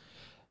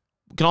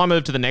 Can I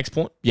move to the next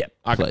point? Yeah,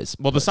 Okay. please.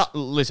 Well, please.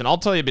 listen, I'll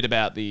tell you a bit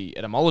about the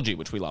etymology,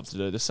 which we love to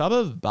do. The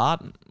suburb of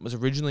Barden was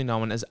originally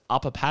known as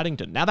Upper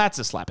Paddington. Now that's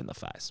a slap in the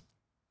face.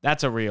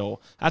 That's a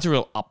real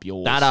up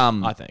yours.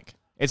 I think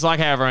it's like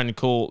how everyone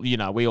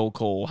we all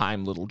call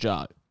Haim Little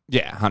Joe.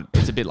 Yeah, 100%.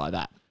 It's a bit like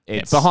that.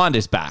 It's behind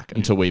his back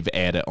until we've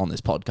aired it on this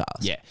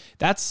podcast. Yeah,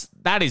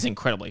 that is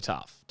incredibly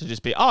tough to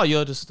just be. Oh,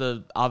 you're just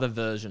the other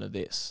version of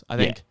this. I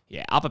think.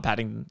 Yeah, Upper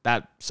Paddington.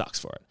 That sucks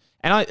for it.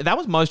 And that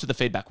was most of the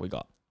feedback we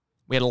got.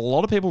 We had a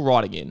lot of people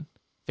writing in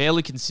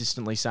fairly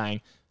consistently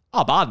saying,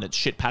 "Oh, Barden, it's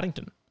shit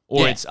Paddington,"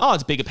 or it's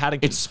bigger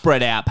Paddington. It's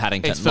spread out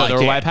Paddington. It's further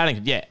away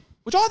Paddington. Yeah.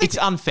 Which I think is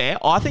unfair.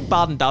 I think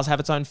Barden does have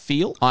its own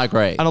feel. I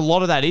agree. And a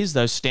lot of that is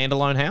those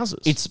standalone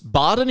houses.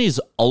 Barden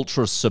is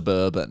ultra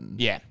suburban.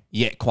 Yeah.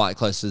 Yet quite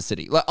close to the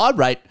city.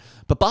 Like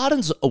but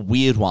Barden's a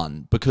weird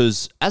one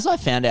because as I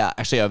found out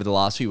actually over the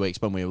last few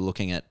weeks when we were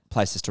looking at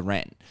places to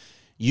rent,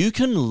 you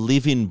can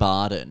live in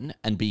Barden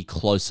and be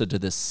closer to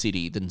the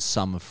city than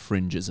some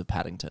fringes of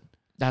Paddington.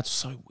 That's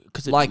so weird.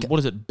 Because Like- what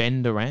does it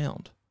bend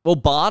around? Well,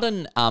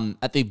 Barden,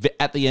 at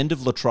the end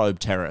of Latrobe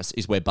Terrace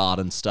is where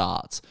Barden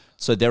starts.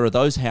 So there are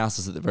those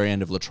houses at the very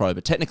end of Latrobe,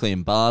 but technically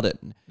in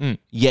Barden.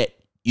 Yet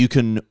you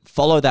can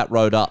follow that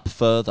road up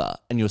further,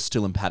 and you're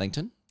still in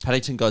Paddington.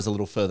 Paddington goes a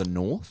little further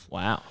north.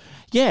 Wow.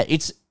 Yeah,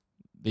 it's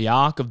The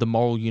arc of the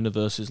moral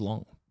universe is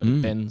long, but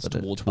it bends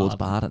towards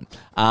Barden.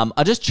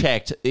 I just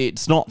checked;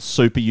 it's not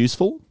super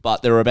useful,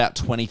 but there are about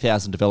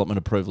 20,000 development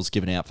approvals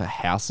given out for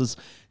houses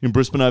in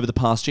Brisbane over the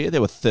past year. There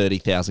were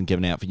 30,000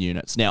 given out for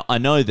units. Now, I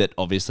know that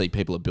obviously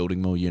people are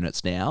building more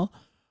units now,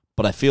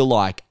 but I feel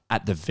like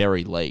at the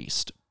very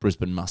least,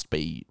 Brisbane must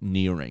be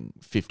nearing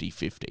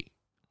 50-50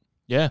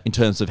 Yeah. in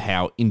terms of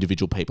how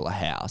individual people are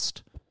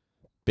housed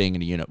being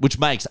in a unit, which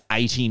makes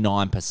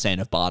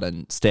 89% of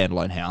Barden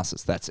standalone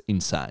houses. That's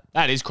insane.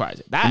 That is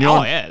crazy.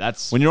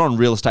 That's When you're on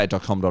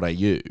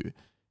realestate.com.au,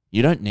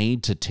 you don't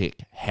need to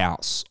tick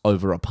house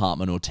over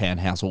apartment or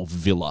townhouse or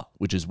villa,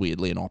 which is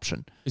weirdly an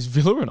option. is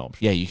villa an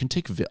option? Yeah, you can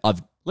tick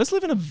Let's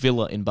live in a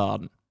villa in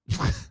Barden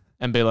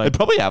and be like, they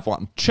probably have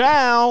one.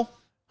 ciao.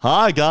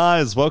 Hi,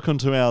 guys. Welcome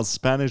to our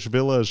Spanish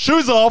villa.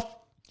 Shoes off.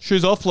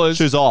 Shoes off, please.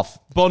 Shoes off.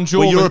 Bonjour,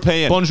 We're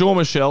European. Bonjour,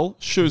 Michelle.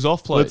 Shoes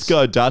off, please. Let's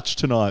go Dutch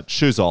tonight.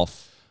 Shoes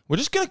off. We're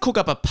just going to cook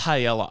up a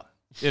paella.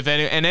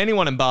 And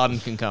anyone in Barden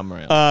can come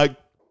around.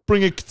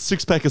 Bring a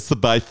 6-pack of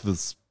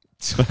Cervezas.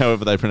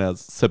 However they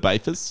pronounce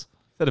Cervezas. Is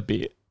that a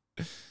beer?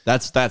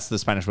 That's the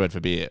Spanish word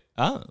for beer.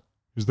 Oh.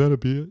 Is that a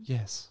beer?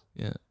 Yes.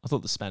 Yeah. I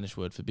thought the Spanish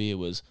word for beer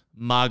was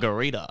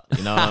margarita.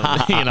 You know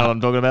what I'm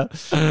talking about?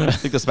 I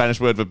think the Spanish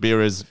word for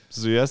beer is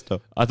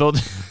siesta. I thought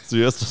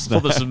Siesta.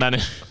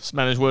 the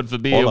Spanish word for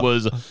beer Hola.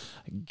 was,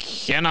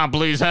 can I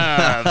please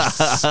have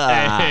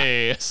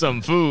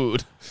some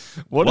food?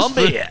 What is One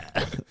food? beer.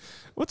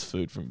 What's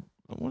food from?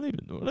 What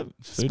food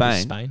Spain.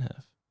 does Spain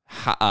have?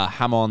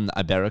 Jamon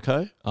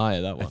iberico, Oh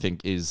yeah, that one. I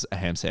think, is a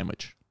ham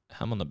sandwich.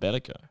 Ham on the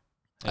Iberico.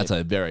 That's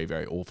a very,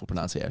 very awful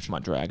pronunciation. My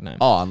drag name.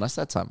 Oh, unless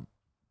that's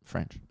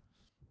French.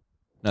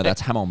 No,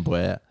 that's Hamon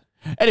Boer.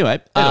 Anyway,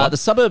 the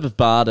suburb of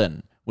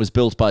Barden was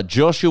built by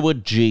Joshua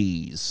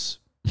Gees.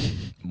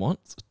 What?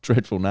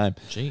 Dreadful name.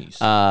 Jeez.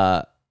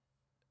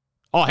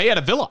 Oh, he had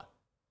a villa.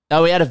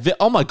 he had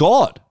oh my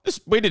God.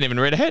 We didn't even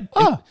read ahead.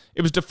 Oh.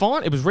 It was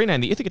defined. It was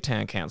renamed the Ithaca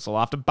Town Council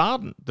after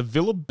Barden. The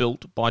villa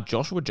built by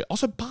Joshua Gees.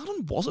 Also,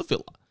 Barden was a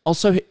villa.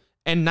 Also,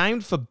 And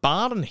named for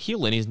Barden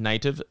Hill in his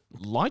native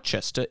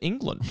Leicester,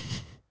 England.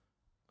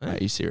 are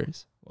you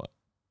serious? What?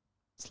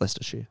 It's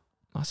Leicestershire.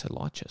 I said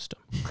Leicester.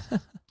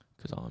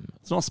 Because I'm...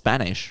 It's not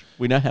Spanish.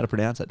 We know how to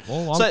pronounce it.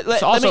 Well, so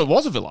it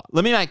was a villa.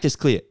 let me make this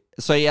clear.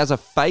 So he has a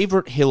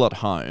favourite hill at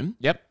home.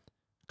 Yep.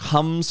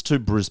 Comes to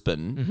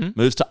Brisbane,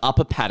 moves to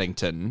Upper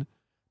Paddington,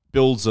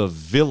 builds a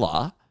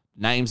villa,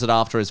 names it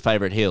after his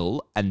favourite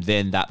hill, and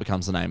then that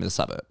becomes the name of the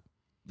suburb.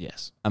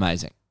 Yes.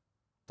 Amazing.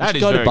 That Let's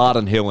is go to very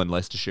Barden Hill in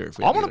Leicestershire if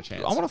we I ever want get a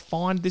to. chance. I want to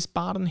find this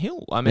Barden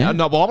Hill. I mean,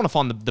 Yeah. I want to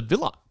find the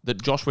villa that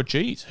Joshua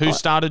Gees, who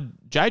started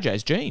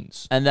JJ's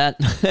Jeans. And that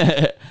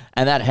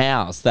and that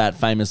house, that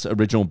famous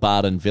original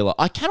Barden villa.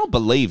 I cannot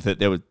believe that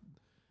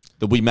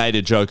that we made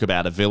a joke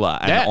about a villa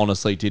and Yeah.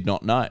 honestly did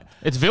not know.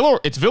 It's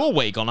Villa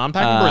Week on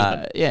Unpacking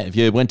Brisbane. Yeah, if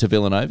you went to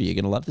Villanova, you're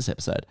going to love this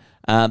episode.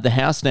 The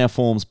house now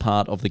forms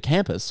part of the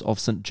campus of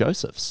St.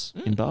 Joseph's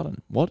in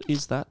Barden. What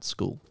is that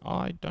school?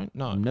 I don't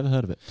know. I've never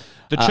heard of it.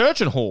 The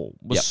church and hall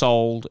was Yep.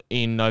 sold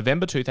in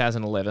November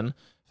 2011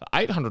 for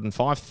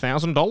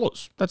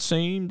 $805,000. That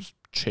seems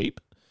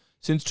cheap.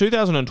 Since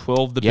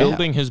 2012, the Yeah.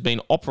 building has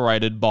been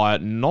operated by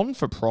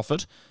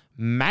non-for-profit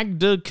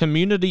Magda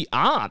Community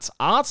Arts.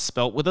 Arts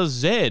spelt with a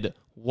Z.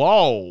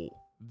 Whoa.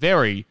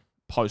 Very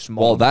postmodern.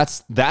 Well,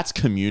 that's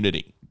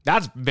community.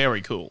 That's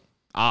very cool.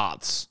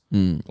 Arts.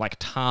 Like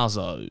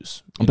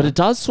Tarzos. But it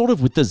does sort of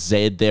with the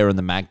Z there in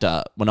the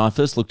Magda. When I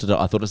first looked at it,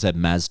 I thought it said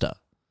Mazda.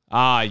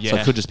 Ah, yeah. So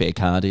it could just be a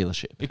car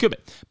dealership. It could be.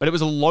 But it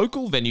was a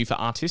local venue for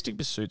artistic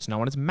pursuits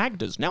known as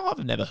Magdas. Now,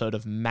 I've never heard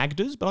of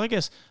Magdas, but I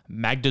guess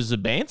Magda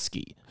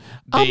Zabansky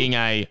being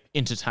a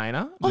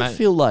entertainer. I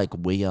feel like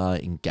we are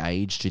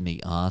engaged in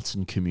the arts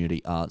and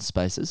community art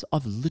spaces.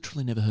 I've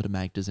literally never heard of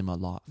Magdas in my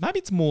life. Maybe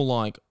it's more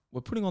like we're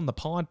putting on the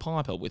Pied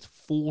Piper with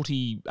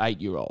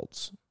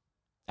 48-year-olds.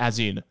 As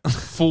in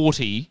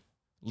 40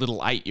 little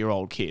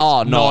 8-year-old kids.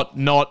 Oh, not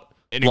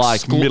an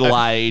like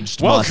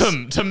middle-aged.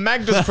 Welcome to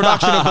Magda's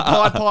production of the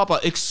Pied Piper,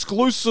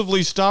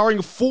 exclusively starring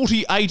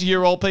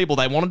 48-year-old people.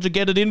 They wanted to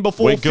get it in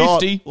before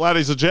 50.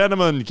 ladies and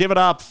gentlemen, give it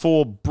up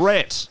for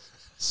Brett,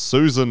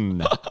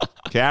 Susan,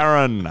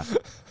 Karen,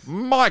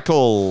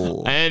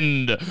 Michael.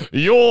 And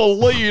your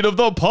lead of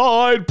the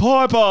Pied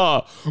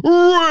Piper,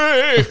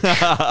 Rick.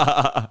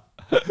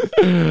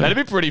 That'd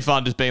be pretty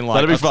fun, just being like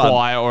That'd be a fun.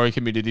 choir or a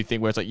community thing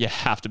where it's like you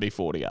have to be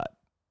 48.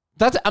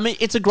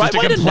 It's a great Just a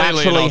way to completely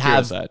naturally innocuous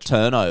have age.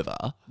 turnover.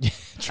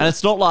 And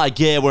it's not like,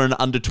 we're an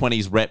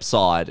under-20s rep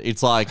side.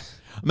 It's like,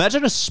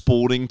 imagine a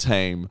sporting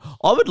team.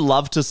 I would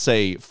love to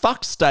see,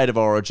 fuck State of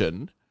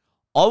Origin,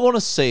 I want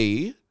to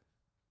see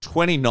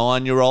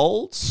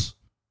 29-year-olds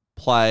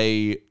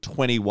play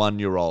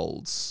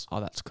 21-year-olds Oh,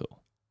 that's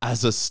cool.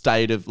 as a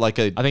state of, like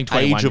a I think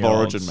age of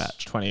 21-year-olds, origin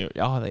match.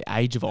 The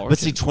age of origin. But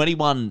see,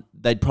 21,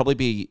 they'd probably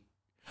be...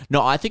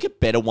 No, I think a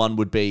better one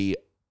would be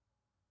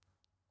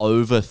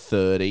over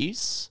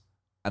 30s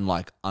and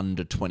like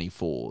under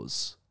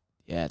 24s.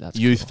 yeah, that's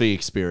Youth cool. for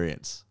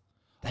experience.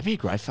 That'd be a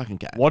great fucking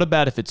game. What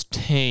about if it's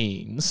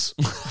teens?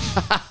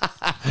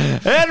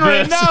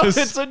 Henry, no, Versus-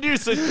 it's a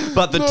nuisance.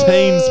 But the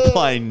teens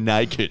play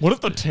naked. What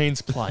if the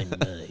teens play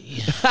me?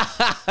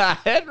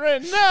 Henry,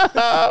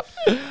 no.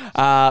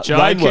 Joking,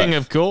 Rainworth.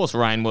 of course,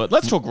 Rainworth.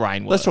 Let's talk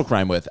Rainworth. Let's talk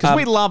Rainworth. Because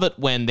we love it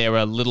when there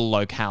are little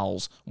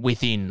locales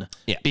within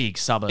Yeah. big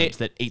suburbs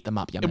that eat them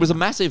up. Yummy. It was a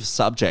massive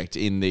subject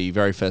in the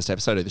very first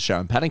episode of the show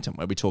in Paddington,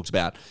 where we talked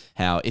about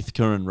how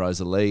Ithaca and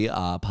Rosalie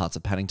are parts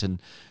of Paddington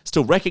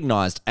still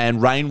recognised, and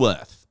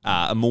Rainworth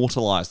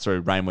immortalised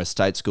through Rainworth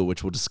State School,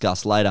 which we'll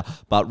discuss later.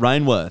 But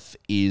Rainworth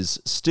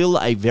is still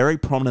a very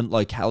prominent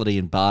locality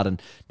in Barden.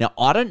 Now,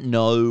 I don't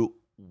know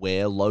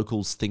where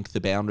locals think the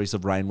boundaries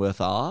of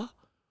Rainworth are.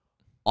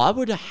 I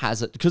would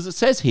hazard, because it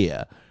says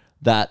here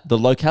that the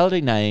locality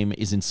name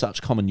is in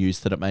such common use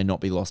that it may not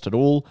be lost at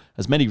all,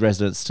 as many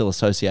residents still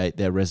associate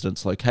their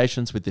residence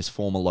locations with this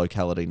former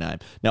locality name.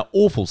 Now,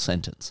 awful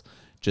sentence,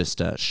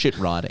 just shit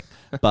writing.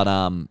 But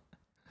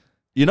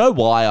you know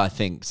why I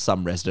think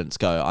some residents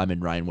go, I'm in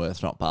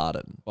Rainworth, not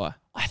Barden? Why?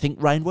 I think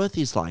Rainworth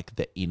is like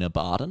the inner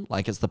Barden.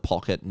 Like it's the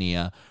pocket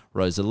near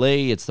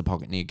Rosalie, it's the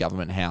pocket near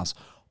Government House.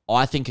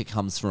 I think it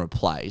comes from a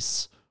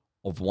place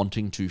of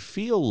wanting to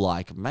feel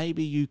like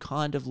maybe you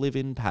kind of live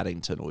in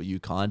Paddington or you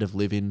kind of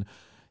live in,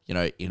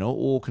 inner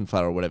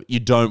Auchenflower or whatever. You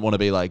don't want to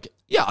be like,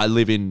 yeah, I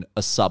live in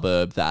a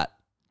suburb that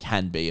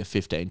can be a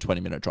 15,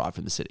 20-minute drive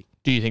from the city.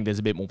 Do you think there's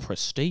a bit more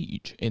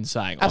prestige in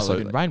saying,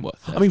 Absolutely. I live in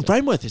Rainworth? I mean,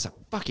 Rainworth is a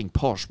fucking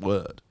posh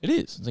word. it is.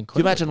 It's Can you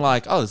incredible. imagine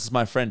like, oh, this is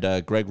my friend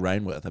Greg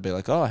Rainworth. I'd be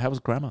like, oh, how was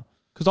grammar?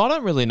 Because I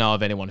don't really know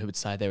of anyone who would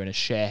say they're in a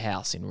share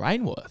house in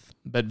Rainworth,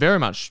 but very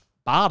much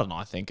Barden,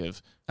 I think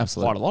of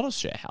Absolutely. quite a lot of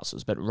share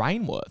houses. But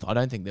Rainworth, I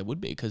don't think there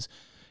would be, because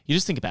you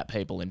just think about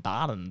people in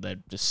Barden, they're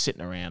just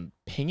sitting around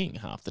pinging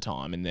half the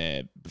time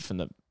from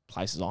the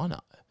places I know.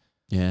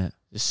 Yeah.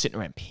 Just sitting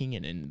around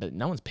pinging, but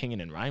no one's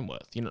pinging in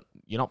Rainworth. You're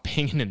not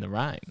pinging in the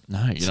rain.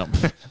 No, you're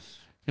not.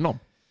 You're not.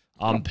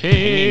 I'm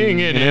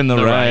pinging in the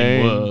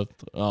Rainworth.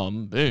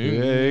 I'm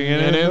pinging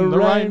in the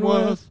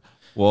Rainworth.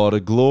 What a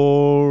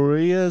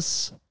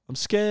glorious. I'm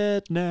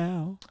scared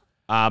now.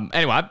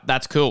 Anyway,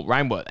 that's cool.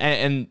 Rainworth.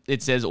 And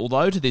it says,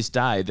 although to this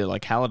day, the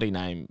locality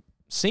name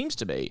seems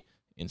to be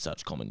in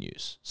such common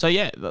use. So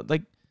yeah,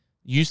 like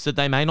use that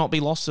they may not be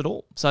lost at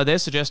all. So they're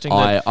suggesting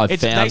that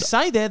they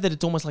say there that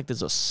it's almost like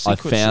there's a I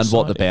secret found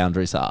what the society.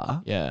 boundaries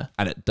are. Yeah.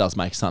 And it does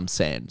make some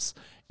sense.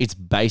 It's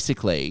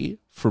basically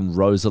from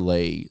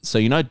Rosalie. So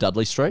you know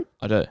Dudley Street?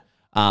 I do.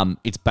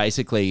 It's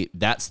basically,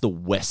 that's the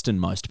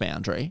westernmost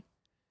boundary.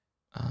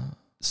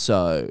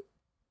 So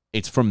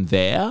it's from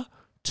there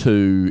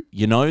to,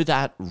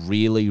 that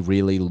really,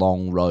 really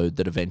long road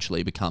that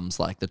eventually becomes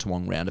like the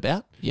Toowong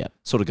roundabout. Yeah.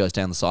 Sort of goes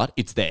down the side.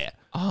 It's there.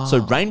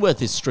 So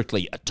Rainworth is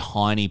strictly a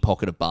tiny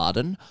pocket of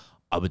Barden.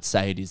 I would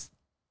say it is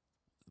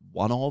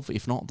one of,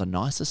 if not the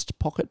nicest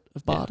pocket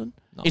of Barden.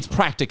 It's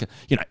practical.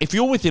 If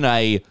you're within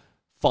a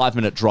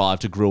 5-minute drive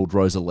to Grilled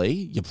Rosalie,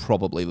 you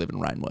probably live in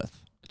Rainworth.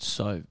 It's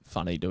so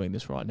funny doing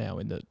this right now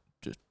in the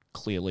just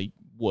clearly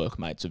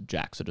workmates of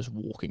Jack's are just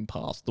walking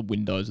past the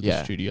windows of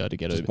the studio to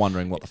get Just over.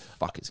 wondering what the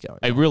fuck is going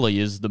on. It really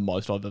is the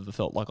most I've ever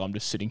felt like I'm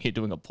just sitting here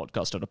doing a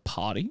podcast at a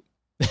party.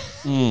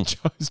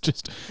 Joe's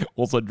just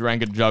also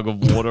drank a jug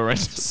of water and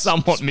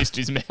somewhat missed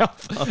his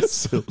mouth.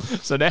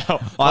 So now,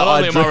 not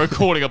only am I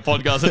recording a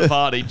podcast at a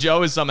party,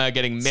 Joe is somehow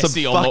getting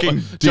messy on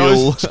the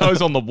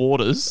Joe's on the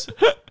waters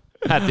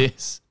at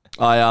this.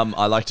 I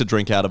like to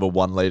drink out of a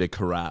 1 litre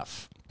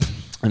carafe.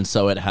 And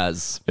so it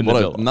has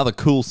another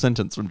cool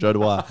sentence from Joe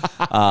Dwyer.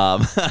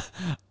 And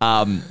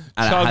it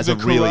has a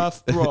really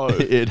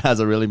it has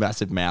a really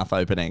massive mouth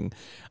opening.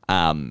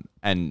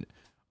 And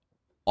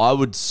I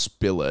would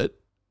spill it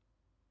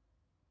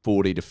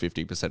 40 to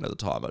 50% of the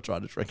time I try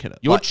to drink in it.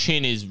 Your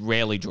chin is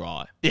rarely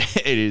dry. Yeah,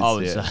 it is. I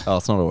would say. Oh,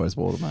 it's not always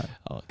water, mate.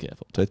 Oh,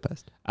 careful.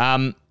 Toothpaste.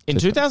 In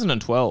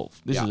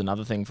 2012, this is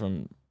another thing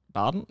from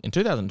Barden. In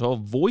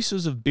 2012,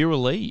 Voices of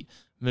Birralee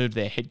moved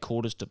their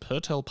headquarters to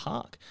Purtell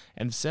Park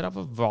and set up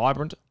a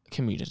vibrant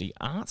community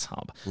arts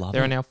hub.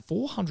 There are now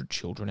 400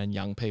 children and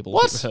young people who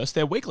rehearse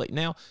there weekly.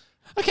 Now,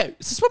 okay,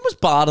 so when was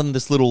Barden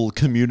this little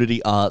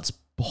community arts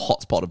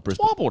hotspot of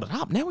Brisbane? I brought it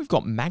up. Now we've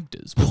got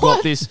Magdas. We've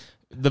got this.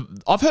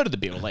 I've heard of the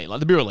Birralee, like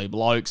the Birralee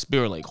Blokes,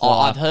 Birralee Choir. Oh,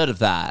 I've heard of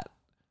that.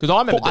 Because I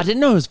remember I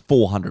didn't know it was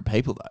 400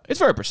 people though. It's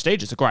very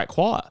prestigious, a great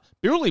choir.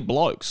 Birralee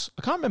Blokes,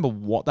 I can't remember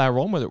what they were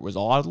on, whether it was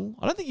Idol.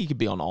 I don't think you could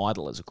be on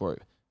Idol as a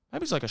group.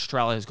 Maybe it's like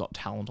Australia's Got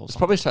Talent or something. It's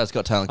probably Australia's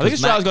Got Talent. I think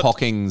Because Matt Australia's got-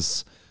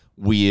 Cocking's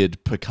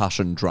weird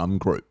percussion drum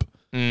group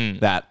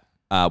that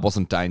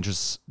wasn't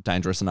dangerous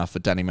enough for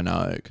Danny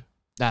Minogue.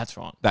 That's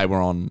right. They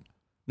were on.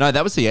 No,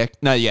 that was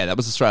that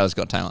was Australia's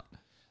Got Talent.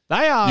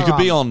 They are. You could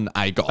be on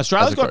AGOT.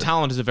 Australia's as a Got group.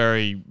 Talent is a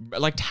very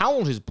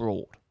talent is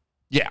broad,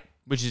 Yeah.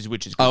 which is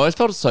good. I always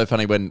felt it so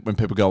funny when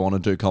people go on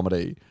and do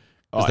comedy.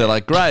 Because they're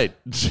like, great,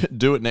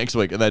 do it next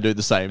week. And they do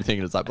the same thing.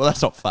 And it's like, well,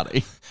 that's not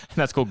funny.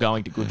 That's called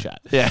going to Good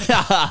Chat. Yeah.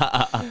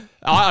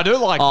 I do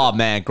like. Oh,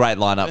 man, great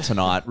lineup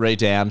tonight.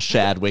 Redown,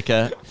 Shad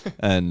Wicker,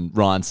 and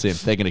Ryan Simp.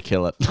 They're going to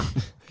kill it.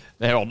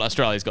 They're on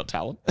Australia's Got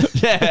Talent,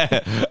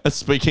 Yeah.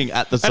 Speaking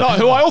at the and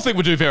who I all think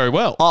would do very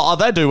well. Oh,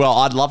 they do well.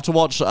 I'd love to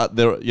watch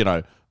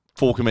their,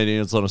 4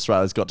 comedians on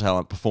Australia's Got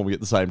Talent performing at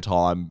the same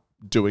time,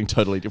 doing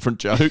totally different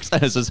jokes,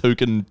 and it's just who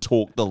can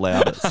talk the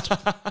loudest.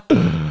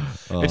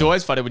 It's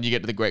always funny when you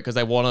get to the great because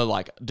they want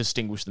to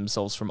distinguish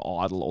themselves from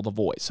Idol or The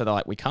Voice. So they're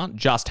like, we can't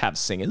just have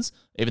singers,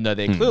 even though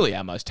they're clearly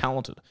our most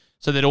talented.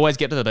 So they'd always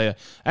get to the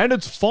and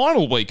it's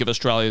final week of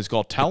Australia's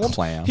Got Talent.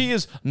 Clown.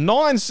 Here's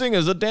 9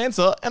 singers, a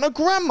dancer, and a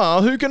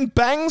grandma who can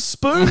bang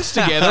spoons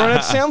together, and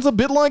it sounds a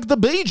bit like the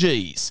Bee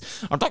Gees.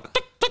 And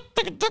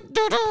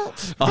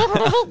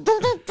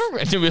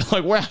you'll be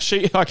like, wow,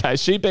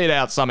 she beat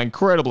out some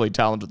incredibly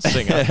talented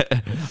singer.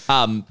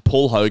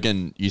 Paul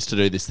Hogan used to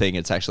do this thing.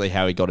 It's actually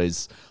how he got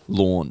his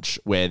launch,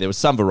 where there was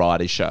some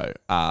variety show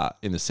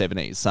in the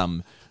 70s,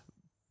 some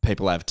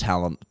people have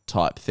talent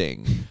type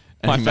thing.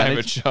 And My he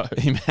favourite show.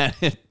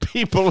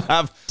 People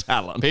have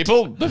talent.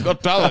 People, they've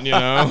got talent,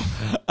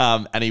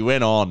 And he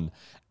went on,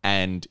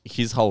 and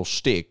his whole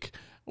shtick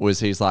was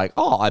he's like,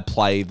 oh, I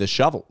play the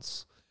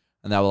shovels.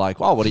 And they were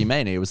like, oh, what do you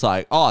mean? He was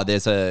like, oh,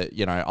 there's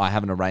I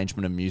have an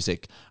arrangement of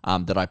music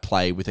that I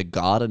play with a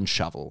garden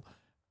shovel.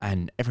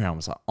 And everyone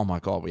was like, oh my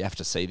God, we have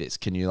to see this.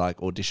 Can you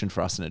audition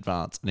for us in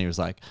advance? And he was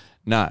like,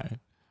 no,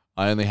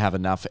 I only have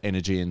enough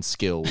energy and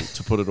skill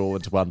to put it all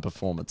into one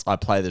performance. I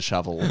play the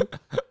shovel. And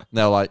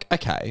they were like,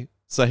 okay.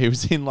 So he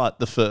was in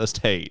the first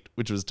heat,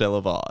 which was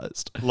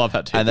televised. Love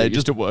how TV and they used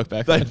just to work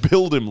back They then.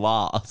 billed him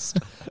last.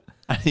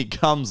 And he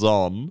comes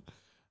on,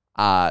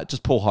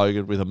 just Paul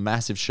Hogan with a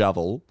massive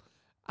shovel.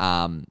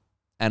 And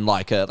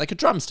like a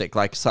drumstick,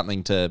 like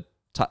something to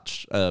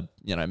touch,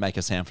 make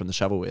a sound from the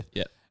shovel with.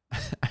 Yeah.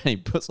 And he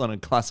puts on a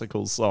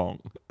classical song.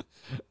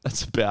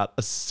 That's about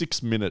a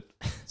 6-minute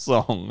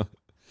song.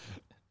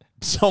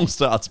 Song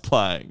starts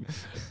playing.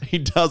 He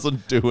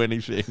doesn't do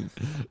anything.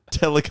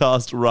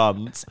 Telecast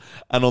runs.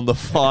 And on the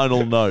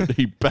final note,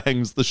 he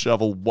bangs the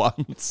shovel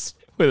once.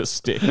 With a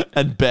stick.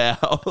 And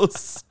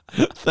bows.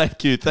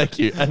 Thank you.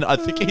 And I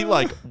think he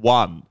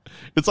won.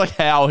 It's like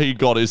how he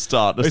got his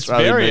start in It's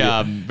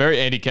Australia. very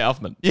Andy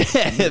Kaufman. Yeah,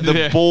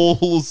 the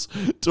balls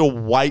to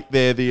wait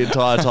there the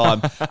entire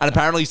time. And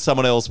apparently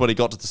someone else, when he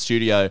got to the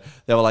studio,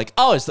 they were like,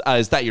 oh,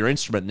 is that your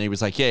instrument? And he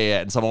was like,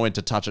 yeah. And someone went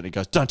to touch it and he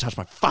goes, don't touch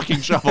my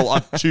fucking shovel.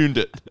 I've tuned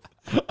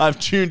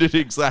it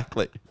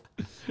exactly.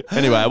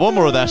 Anyway, I want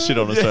more of that shit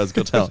on Australia's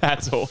Got Talent.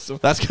 That's awesome.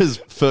 That's because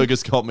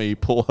Fergus got me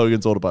Paul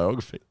Hogan's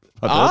autobiography.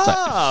 My birthday.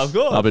 Of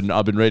course.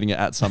 I've been reading it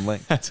at some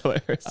length. That's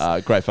hilarious.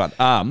 Great fun.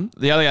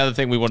 The only other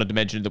thing we wanted to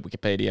mention in the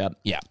Wikipedia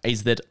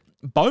is that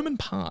Bowman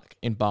Park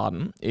in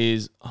Barden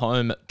is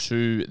home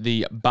to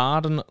the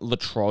Barden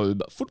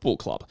Latrobe Football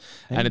Club.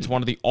 And it's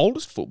one of the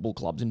oldest football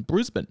clubs in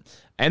Brisbane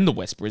and the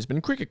West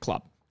Brisbane Cricket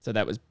Club. So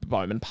that was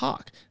Bowman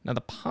Park. Now, the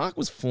park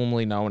was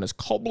formerly known as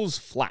Cobbler's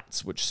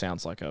Flats, which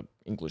sounds like an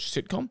English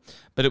sitcom,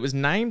 but it was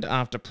named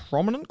after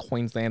prominent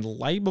Queensland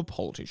Labor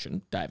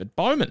politician David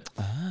Bowman,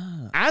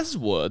 as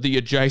were the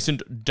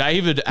adjacent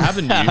David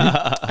Avenue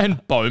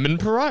and Bowman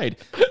Parade.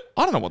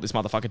 I don't know what this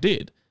motherfucker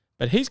did,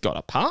 but he's got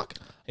a park,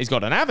 he's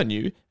got an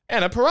avenue,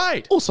 and a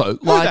parade. Also,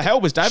 who the hell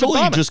was David surely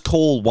Bowman? you just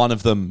call one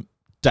of them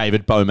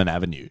David Bowman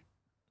Avenue.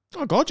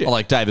 Oh, God, yeah.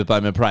 Or David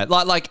Bowman Parade.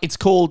 Like it's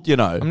called,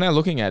 I'm now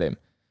looking at him.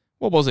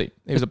 What was he?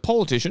 He was a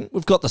politician.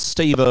 We've got the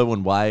Steve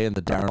Irwin way and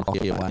the Darren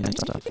Lockyer way and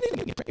stuff.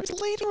 He was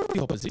leader of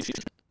the opposition.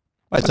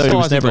 Wait, so As he far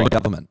was as he never in got.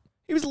 government?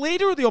 He was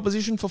leader of the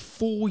opposition for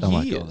 4 years. Oh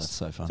my God, that's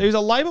so funny. So he was a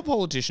Labor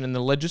politician in the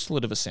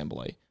Legislative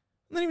Assembly,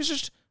 and then he was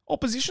just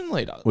opposition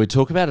leader. We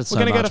talk about it so We're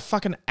going to much. go to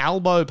fucking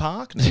Albo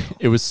Park now.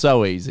 It was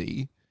so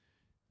easy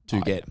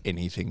to get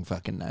anything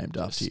fucking named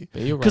after you.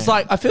 be around. Because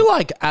I feel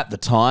like at the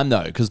time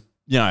though, because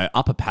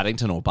Upper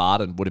Paddington or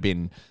Barton would have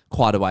been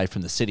quite away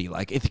from the city.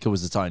 Like Ithaca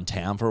was its own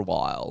town for a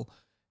while.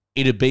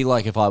 It'd be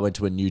like if I went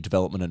to a new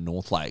development in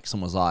North Lakes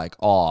and was like,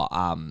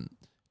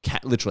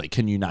 literally,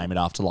 can you name it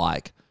after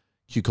like,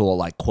 you call it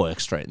like Quirk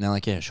Street? And they're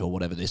like, yeah, sure,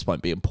 whatever. This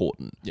won't be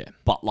important. Yeah.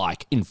 But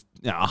like in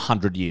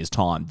 100 years'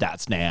 time,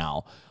 that's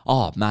now.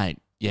 Oh, mate,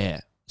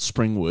 yeah.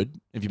 Springwood.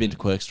 Have you been to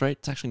Quirk Street?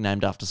 It's actually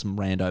named after some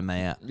rando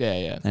mayor.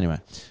 Yeah. Anyway,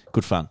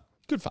 good fun.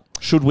 Good fun.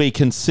 Should we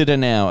consider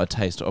now a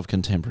taste of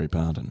contemporary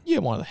Barton? Yeah,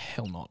 why the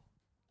hell not?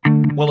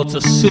 Well, it's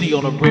a city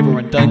on a river,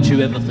 and don't you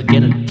ever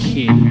forget it,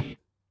 kid.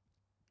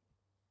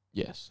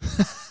 Yes.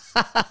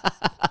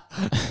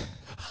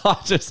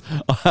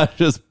 I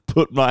just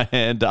put my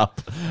hand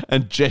up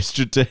and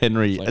gestured to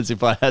Henry as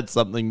if I had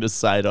something to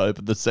say to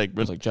open the I segment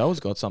was like, Joe has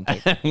got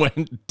something and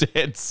went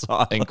dead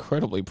silent.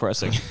 incredibly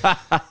pressing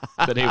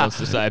that he wants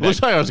to say. Looks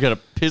like I was going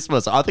to piss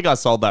myself. I think I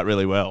sold that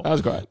really well. That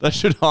was great. They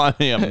should hire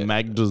me at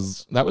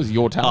Magda's That was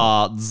your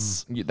talent.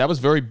 Arts. That was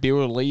very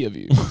Birley of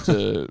you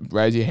to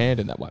raise your hand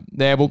in that one.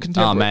 Yeah, well,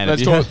 contemporary. Oh, man.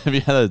 Let's Have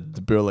you had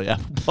the Burley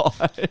apple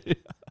pie?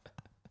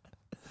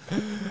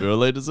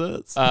 Burley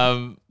desserts?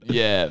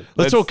 yeah.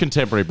 Let's talk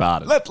contemporary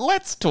Barton.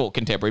 Let's talk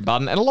contemporary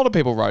Barton. And a lot of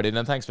people wrote in,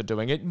 and thanks for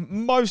doing it.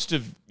 Most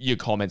of your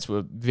comments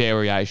were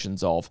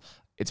variations of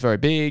it's very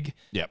big.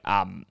 Yep.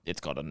 It's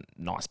got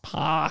nice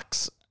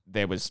parks.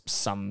 There was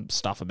some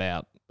stuff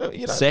about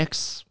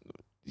Sex.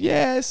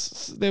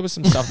 Yes, there was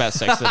some stuff about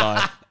sex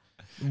that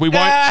we won't.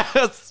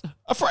 Yes!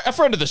 A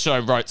friend of the show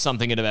wrote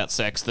something in about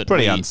sex that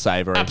Pretty we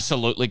unsavoury.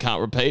 absolutely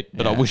can't repeat,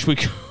 but I Yeah. wish we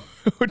could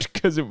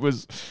because it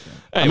was.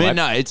 I Anyway, mean,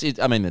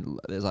 no,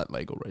 there's like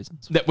legal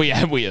reasons. that we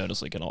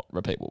earnestly cannot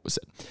repeat what was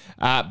said.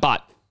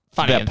 But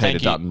funny About and Peter thank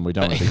you. Dutton, we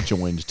don't want to be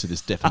joined to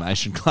this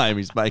defamation claim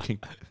he's making.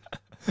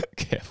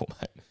 Careful,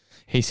 mate.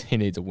 He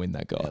needs a win.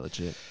 That guy. Yeah,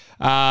 legit.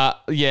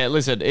 Yeah.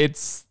 Listen,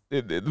 it's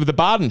the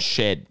Barton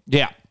Shed.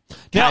 Yeah.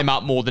 Came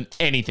up more than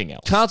anything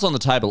else. Cards on the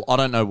table. I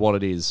don't know what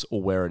it is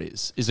or where it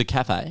is. Is it a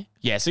cafe?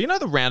 Yeah. So you know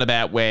the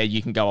roundabout where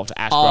you can go off to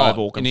Ashgrove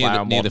or Conflower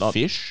and near the whatnot?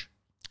 fish?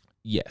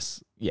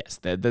 Yes.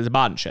 There's a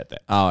Barton Shed there.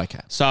 Oh, okay.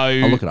 So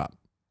I'll look it up.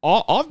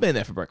 I've been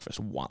there for breakfast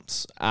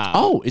once.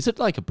 Is it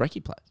like a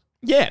brekkie place?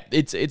 Yeah,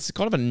 it's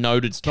kind of a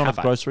noted Not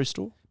cafe. a grocery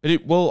store? But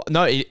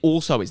it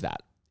also is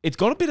that. It's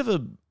got a bit of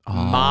a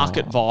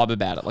market vibe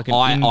about it, like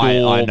an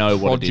indoor I know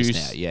what produce. it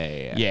is now.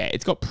 Yeah. Yeah,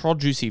 it's got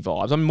produce-y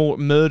vibes. I'm more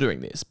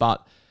murdering this,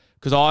 but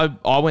because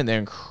I went there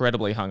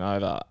incredibly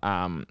hungover,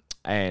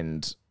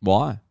 and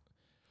Why?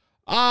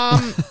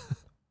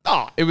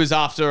 it was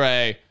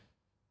after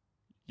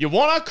you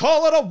want to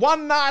call it a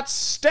one-night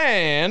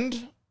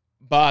stand,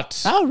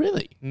 but Oh,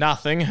 really?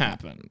 nothing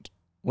happened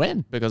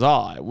When? because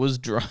I was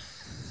drunk.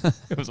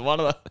 It was one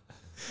of the.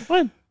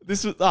 When?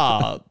 This was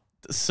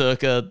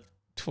circa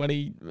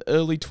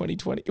early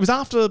 2020. It was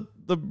after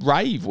the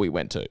rave we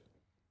went to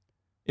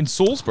in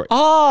Salisbury.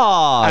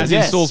 Oh, As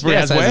in Salisbury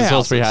has as in warehouses.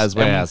 Salisbury has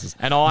warehouses.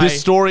 And I-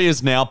 This story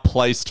is now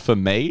placed for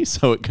me,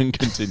 so it can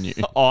continue.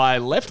 I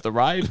left the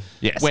rave,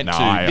 Yes, went no,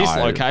 to this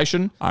I-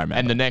 location, I remember.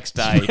 and the next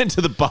day Went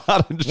to the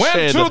Barton went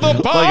Shed. to the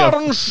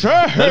Barton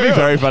Shed. That'd be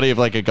very funny if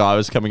like a guy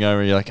was coming over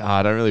and you're like,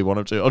 I don't really want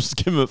him to. I'll just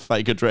give him a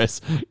fake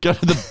address. Go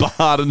to the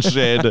Barton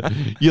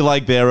Shed. You're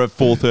like there at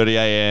 4:30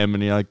 a.m.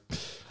 and you're like,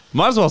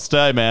 might as well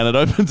stay, man. It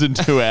opens in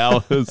 2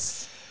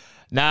 hours.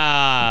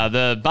 Nah,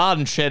 the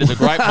Barton Shed is a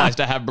great place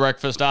to have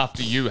breakfast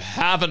after you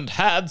haven't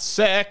had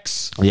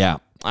sex. Yeah.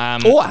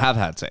 Or have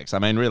had sex. I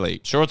mean,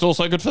 really. Sure, it's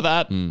also good for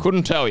that.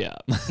 Couldn't tell you.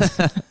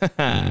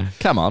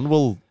 Come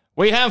on,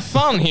 We have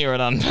fun here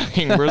at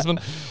Unpacking Brisbane.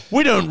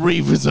 we don't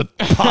revisit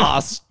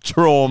past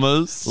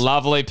traumas.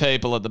 Lovely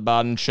people at the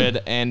Barton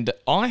Shed, and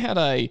I had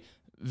a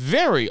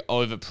very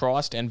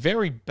overpriced and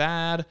very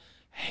bad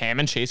ham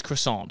and cheese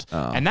croissant.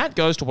 And that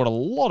goes to what a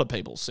lot of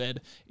people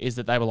said, is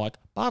that they were like,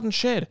 Barton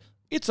Shed,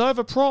 it's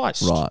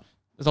overpriced. Right.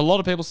 There's a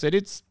lot of people said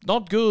it's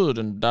not good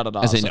and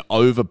da-da-da. As in So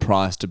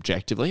overpriced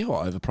objectively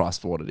or overpriced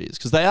for what it is?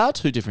 Because they are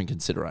two different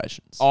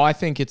considerations. I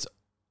think it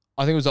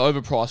was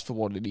overpriced for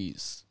what it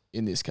is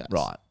in this case.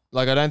 Right.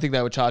 Like, I don't think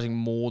they were charging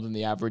more than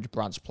the average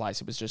brunch place.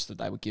 It was just that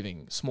they were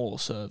giving smaller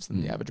serves than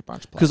the average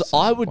brunch place. Because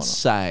I and would whatnot.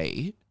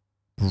 say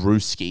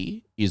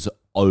brewski is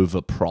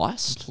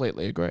overpriced.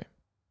 Completely agree.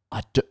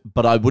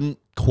 But I wouldn't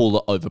call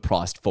it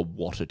overpriced for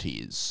what it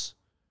is.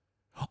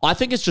 I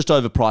think it's just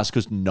overpriced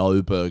because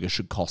no burger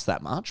should cost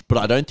that much. But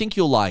I don't think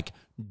you're like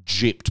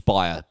gypped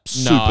by a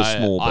super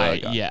small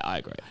burger. I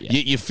agree. Yeah.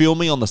 You feel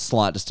me on the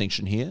slight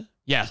distinction here?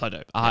 Yes, I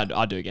do.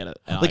 I do get it.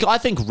 And Like I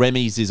think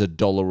Remy's is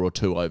 $1 or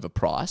 $2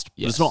 overpriced,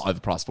 but it's Yes. not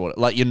overpriced for it.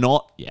 Like you're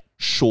not Yeah.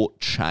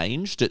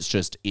 shortchanged. It's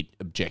just it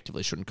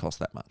objectively shouldn't cost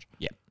that much.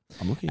 Yeah.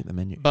 I'm looking at the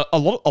menu. But a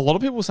lot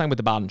of people were saying with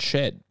the Barton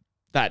Shed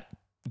that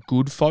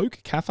Good Folk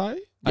Cafe,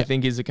 I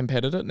think, is a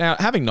competitor. Now,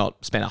 having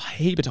not spent a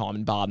heap of time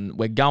in Baden,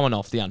 we're going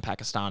off the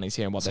Un-Pakistanis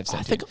here and what they've said.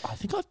 I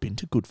think I've been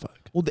to Good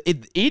Folk. Well,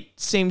 it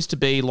seems to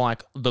be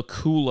like the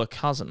cooler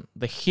cousin,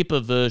 the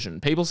hipper version.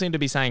 People seem to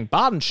be saying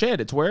Baden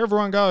Shed, it's where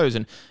everyone goes,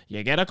 and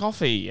you get a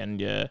coffee and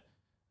you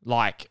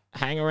like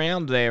hang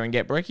around there and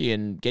get brekkie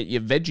and get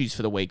your veggies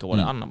for the week or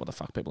whatever. I don't know what the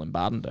fuck people in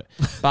Baden do.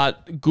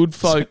 But Good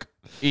Folk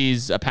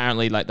is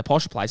apparently like the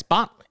posher place.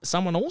 But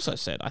someone also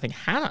said, I think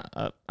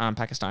Hannah,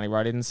 Pakistani,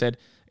 wrote in and said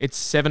it's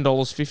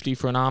 $7.50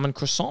 for an almond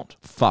croissant.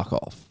 Fuck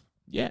off.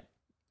 Yeah.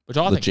 Which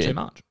I think is too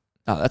much.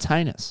 Oh, that's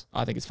heinous.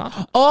 I think it's fun.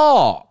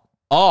 Oh,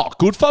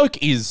 Good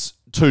Folk is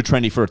too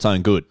trendy for its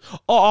own good.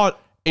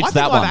 It's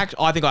that one.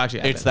 I think I actually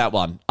have It's that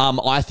one.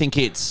 I think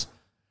it's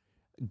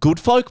Good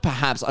Folk.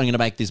 Perhaps I'm going to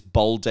make this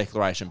bold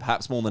declaration.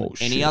 Perhaps more than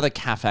any other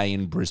cafe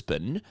in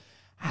Brisbane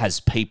has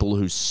people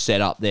who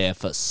set up there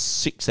for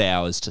 6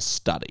 hours to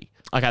study.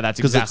 Okay, that's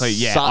Because exactly,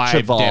 it's such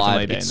a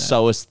vibe. It's there.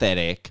 so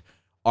aesthetic.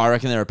 I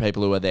reckon there are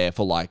people who are there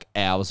for like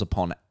hours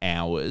upon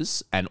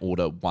hours and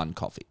order one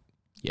coffee.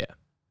 Yeah.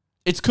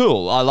 It's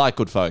cool. I like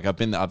Good Folk. I've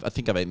been there. I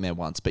think I've eaten there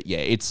once, but yeah,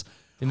 it's.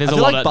 And there's a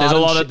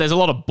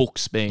lot of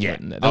books being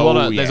written there.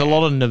 There's a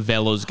lot of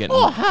novellas getting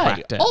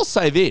cracked out. I'll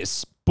say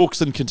this: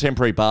 books and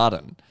contemporary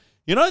Baden.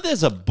 You know,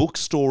 there's a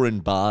bookstore in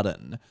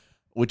Baden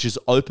which is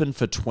open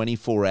for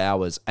 24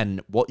 hours,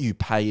 and what you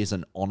pay is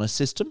an honour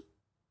system.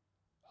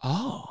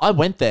 Oh, I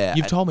went there.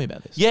 You've told me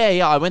about this.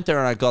 Yeah. I went there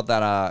and I got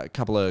that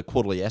couple of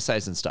quarterly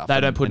essays and stuff. They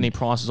don't put any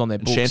prices on their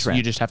books. Shantran.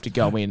 You just have to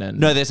go in and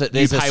no. There's a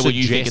pay what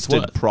you think it's suggested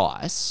worth.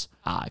 price.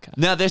 Ah, okay.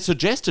 Now their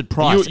suggested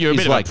price. You're a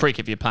is bit like, of a prick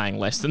if you're paying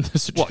less than the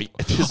suggested.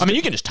 I mean,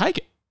 you can just take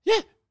it. Yeah.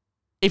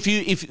 If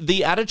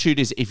the attitude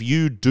is if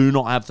you do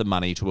not have the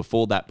money to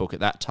afford that book at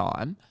that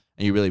time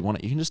and you really want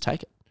it, you can just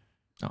take it.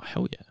 Oh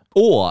hell yeah!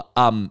 Or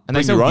and they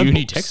bring sell your own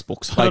uni books.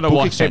 textbooks. I Like don't know book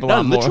why exchange. people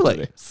aren't more literally.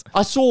 into this.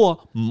 I saw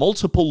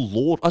multiple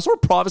law. I saw a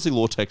privacy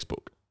law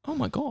textbook. Oh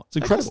my god, It's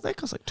incredible. That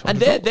costs like $200.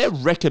 And their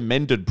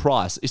recommended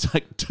price is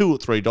like $2 or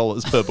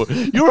 $3 per book.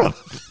 You're a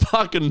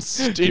fucking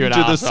stooge You're an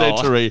of the arsehole.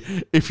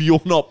 century if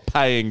you're not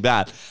paying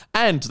that.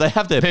 And they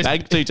have their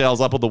bank details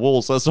up on the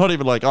wall, so it's not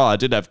even like, oh, I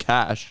didn't have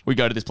cash. We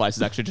go to this place,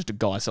 it's actually just a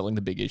guy selling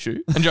the big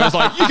issue. And Joe's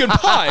like, you can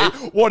pay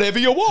whatever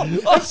you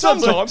want. And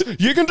sometimes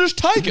you can just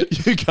take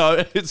it. You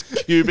go, it's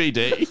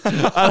QBD.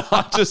 And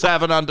I just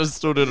haven't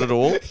understood it at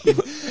all.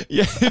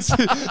 Yeah,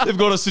 they've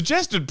got a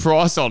suggested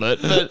price on it,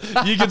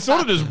 but you can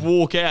sort of just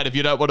walk out if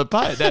you don't want to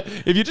pay it. Now,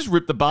 if you just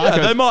rip the barcode.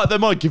 Yeah, they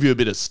might give you a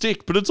bit of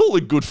stick, but it's all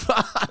in good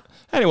fun.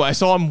 Anyway,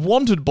 so I'm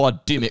wanted by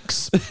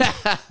Dimmicks.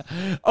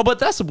 Oh, but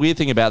that's the weird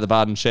thing about the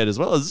Baden Shed as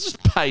well, is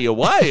just pay your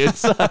way.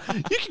 It's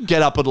you can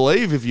get up and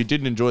leave if you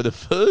didn't enjoy the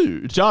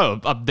food.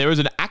 Joe, there is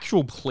an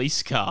actual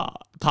police car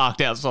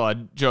parked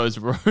outside Joe's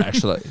room.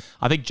 Actually.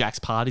 I think Jack's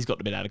party's got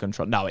a bit out of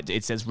control. No,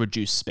 it says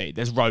reduce speed.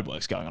 There's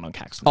roadworks going on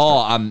Caxton Street.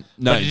 Oh,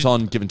 no, But it's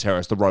on Given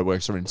Terrace. The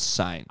roadworks are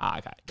insane. Ah,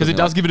 okay. Because it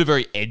does give it a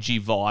very edgy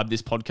vibe,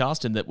 this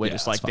podcast, in that we're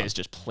just like, it's fun. there's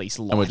just police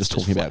lights. And we're just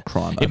talking about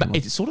crime.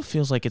 It sort of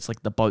feels like it's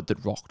like the boat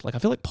that rocked. Like, I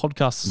feel like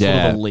podcasts are sort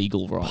of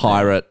illegal right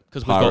Pirate.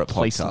 because we've got pirate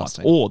police lights.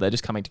 podcasting. Or they're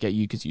just coming to get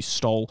you because you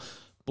stole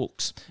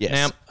books.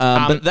 Yes.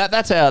 Now, but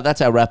that's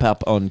our wrap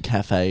up on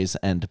cafes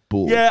and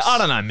books. yeah, I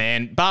don't know,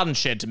 man. Baden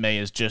Shed to me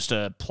is just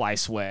a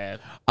place where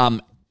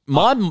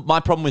My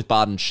problem with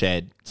Baden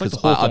Shed, like because the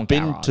Hawthorn I've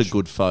been Garage. to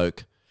Good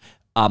Folk,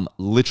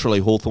 literally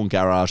Hawthorn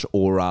Garage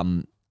or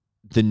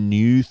the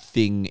new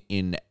thing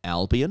in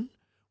Albion,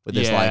 where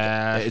there's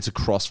Yeah. like it's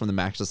across from the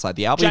Max. It's like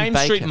the Albion James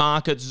Bacon. Street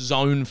Market's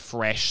Zone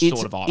Fresh It's-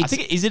 sort of vibe. I it's-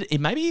 think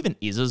it maybe even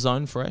is a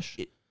Zone Fresh.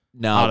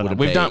 No, I it don't know.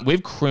 wouldn't be.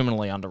 We've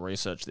criminally under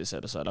researched this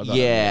episode. I've got to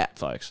Yeah. admit,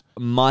 folks.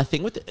 My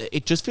thing with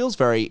it just feels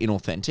very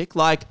inauthentic.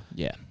 Like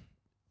Yeah.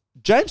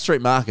 James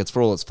Street Markets,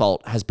 for all its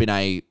fault, has been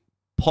a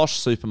posh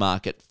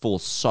supermarket for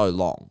so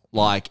long.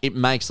 Like, it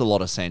makes a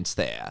lot of sense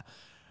there.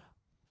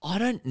 I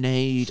don't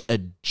need a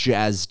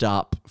jazzed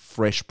up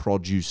fresh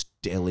produce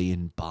deli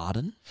in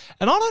Baden.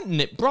 And I don't,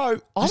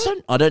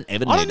 I don't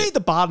ever need I don't it. need the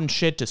Baden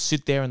Shed to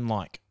sit there and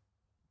like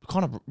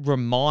kind of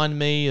remind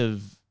me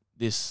of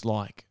this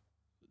like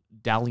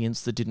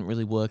dalliance that didn't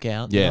really work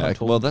out. You know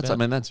what I'm well, talking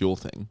about? that's your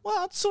thing.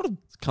 Well, it's sort of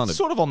kind of-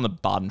 sort of on the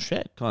Baden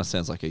Shed. Kind of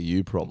sounds like a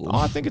you problem.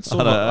 I think it's I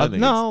sort don't- of I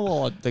think no.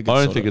 Well, I think it's I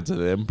don't sort think of, it's a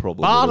them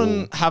problem. at all.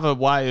 Baden have a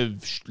way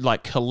of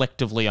like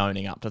collectively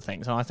owning up to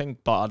things, and I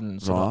think Baden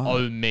sort of Right.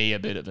 owe me a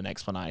bit of an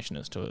explanation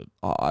as to it.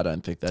 I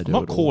don't think they do. I'm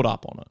not at all. caught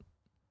up on it.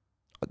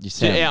 You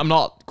sound, Yeah, I'm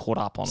not caught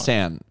up on it.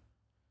 sound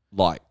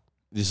like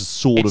this has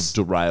sort It's-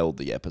 of derailed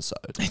the episode.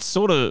 It's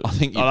sort of. I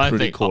think you're don't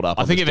pretty think- caught up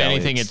I on think the if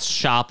anything, dalliance. it's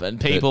sharp, and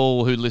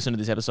people who listen to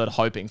this episode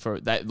hoping for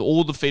that.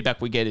 All the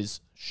feedback we get is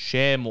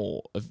share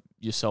more of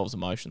yourselves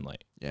emotionally.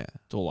 Yeah.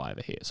 It's all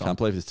over here. So Can't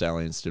believe this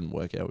dalliance didn't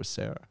work out with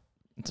Sarah.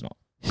 it's not.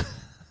 It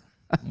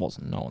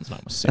wasn't. No one's name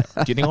was Sarah.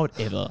 Do you think I would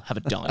ever have a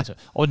dalliance? I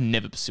would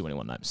never pursue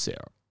anyone named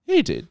Sarah.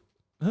 He did.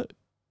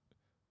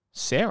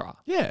 Sarah?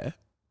 Yeah.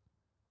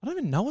 I don't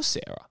even know a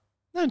Sarah.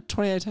 No,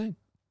 2018.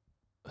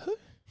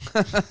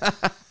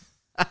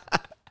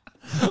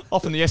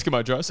 Off in the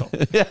Eskimo Joe song.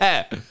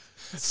 Yeah.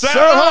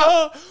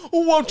 Sarah,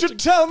 Won't you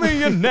tell me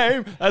your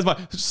name? As my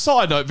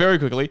side note, very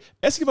quickly,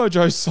 Eskimo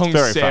Joe's song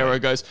very Sarah funny.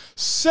 goes,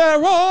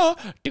 Sarah,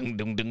 ding,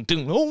 ding, ding,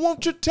 ding. Oh,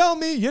 won't you tell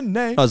me your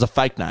name? Oh, it's a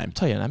fake name.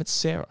 Tell you your name, it's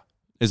Sarah.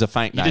 It's a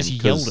fake name. just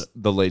yelled 'cause it.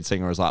 The lead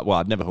singer is like, well,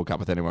 I'd never hook up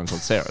with anyone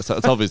called Sarah. So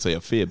it's obviously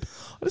a fib.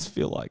 I just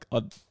feel like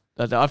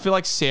I feel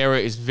like Sarah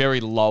is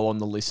very low on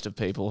the list of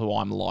people who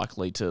I'm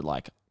likely to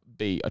like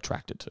be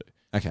attracted to.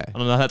 Okay. I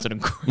don't know. That's an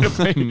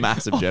incredibly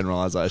Massive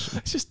generalization.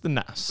 It's just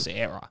the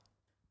Sarah.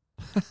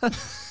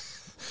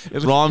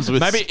 Rhymes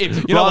with Maybe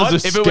if you know rhymes what,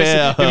 with if it was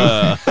scare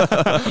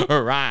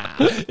her. right.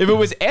 If it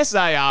was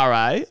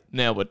Sara,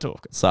 now we're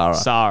talking. Sarah.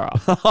 Sarah.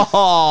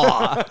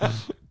 Oh.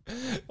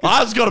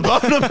 I just got a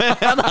boner, man.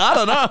 I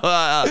don't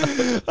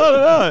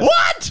know.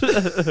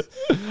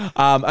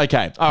 What?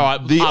 Okay. All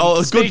right. The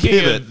good speaking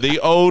pivot. of- The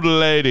old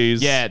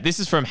ladies. Yeah, this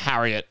is from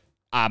Harriet.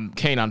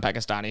 Keen on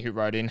Pakistani who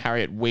wrote in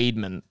Harriet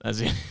Weedman, as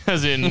in,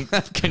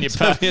 can you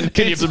pass some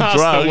the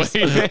drugs.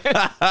 weed,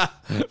 man?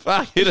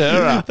 Fuck, hit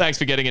her up. Thanks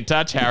for getting in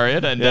touch,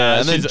 Harriet. And, Yeah,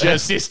 and then she's her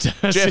sister.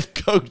 Jeff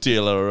Coke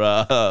dealer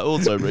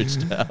also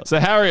reached out. So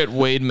Harriet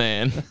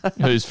Weedman,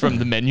 who's from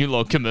the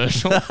Menulog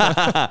commercial.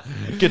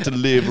 Get to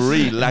live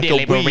real like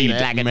a weed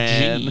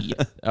man. G.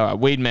 All right,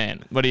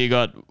 Weedman. What do you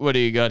got? What do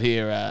you got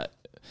here?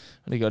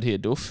 What do you got here,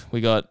 Doof?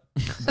 We got.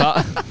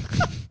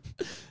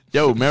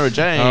 Yo, Mary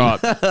Jane. All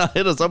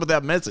Hit us up with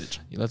that message.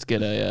 Let's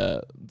get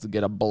a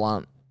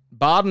blunt.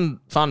 Barden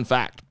fun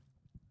fact.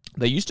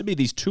 There used to be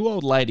these two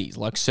old ladies,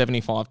 like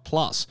 75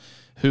 plus,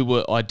 who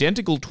were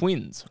identical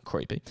twins,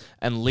 creepy,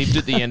 and lived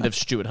at the end of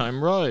Stewart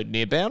Home Road,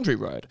 near Boundary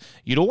Road.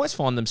 You'd always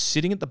find them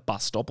sitting at the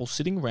bus stop or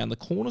sitting around the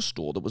corner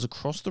store that was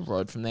across the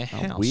road from their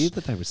house. Weird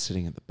that they were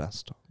sitting at the bus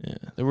stop. Yeah.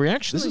 The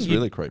reaction This that is you-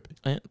 really creepy.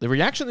 The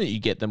reaction that you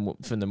get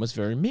from them was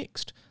very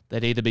mixed.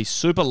 They'd either be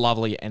super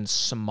lovely and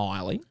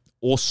smiley,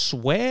 or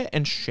swear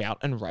and shout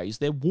and raise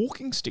their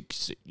walking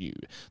sticks at you.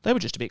 They were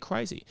just a bit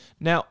crazy.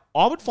 Now,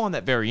 I would find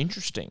that very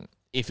interesting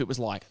if it was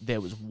like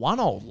there was one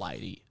old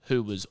lady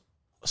who was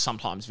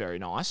sometimes very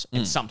nice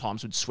and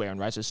sometimes would swear and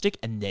raise her stick,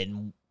 and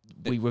then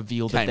we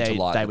revealed that came to they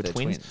light were that they're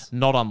twins. twins.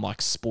 Not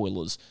unlike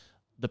spoilers,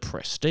 The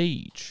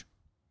Prestige.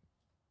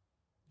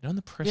 You know,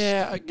 The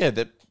Prestige? Yeah,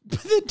 their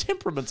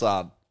temperaments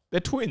aren't. They're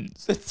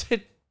twins. That's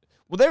it.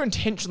 Well, they're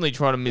intentionally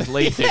trying to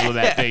mislead people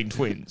about being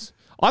twins.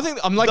 I think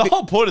I'm like The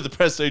whole point of the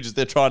Prestige is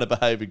they're trying to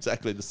behave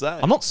exactly the same.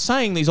 I'm not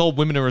saying these old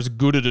women are as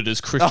good at it as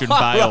Christian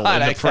Bale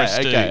in The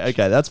Prestige.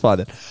 Okay, that's fine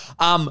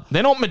then.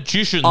 They're not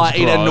magicians,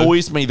 It bro.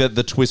 annoys me that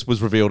the twist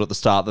was revealed at the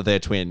start that they're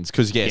twins.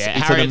 Because yes, Yeah,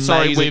 it's Harriet, an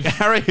sorry, amazing.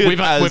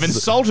 we've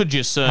insulted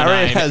your surname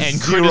Harriet has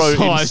and zero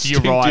criticised your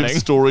instinctive writing.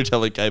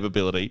 storytelling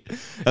capability, and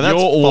that's You're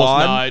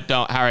awesome. fine. No,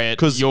 don't, Harriet.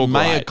 Because You're mea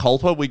great.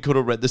 culpa, we could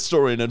have read the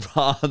story in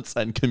advance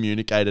and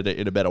communicated it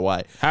in a better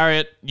way.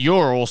 Harriet,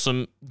 you're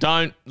awesome.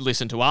 Don't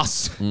listen to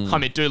us. I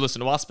mean, do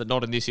listen to us, but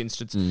not in this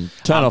instance.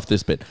 Turn off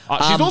this bit.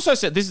 She's also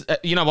said this.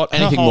 You know what?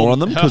 Anything more on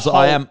them? Because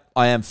I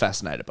am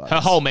fascinated by Her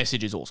this. whole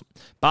message is awesome.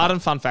 Barden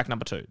fun fact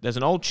number 2. There's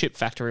an old chip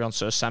factory on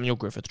Sir Samuel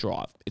Griffith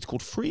Drive. It's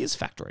called Freer's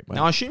Factory.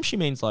 Now, I assume she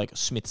means like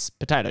Smith's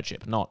potato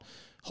chip, not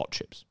hot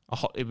chips.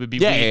 It would be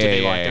weird to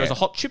be like, there is a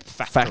hot chip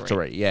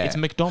factory. Yeah. It's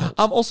McDonald's.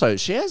 Also,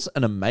 she has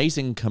an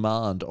amazing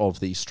command of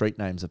the street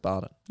names of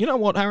Barden. You know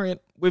what,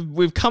 Harriet?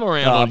 We've come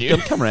around on you.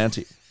 I've come around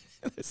to you.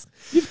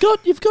 You've got.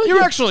 You're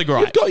your- actually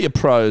great. You've got your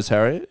pros,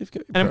 Harriet. You've got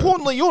your And pros.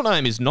 importantly, your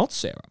name is not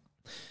Sarah.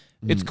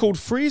 It's called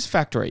Freer's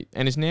Factory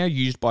and is now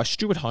used by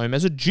Stewart Home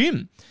as a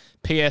gym.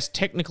 P.S.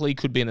 technically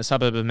could be in the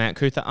suburb of Mount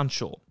Cootha,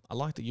 unsure. I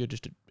like that you're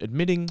just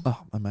admitting. Oh,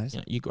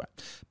 amazing. You're great.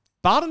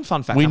 Barden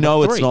fun fact We number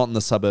know 3. it's not in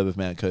the suburb of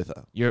Mount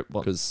Cootha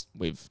Because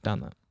we've done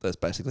that. there's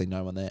basically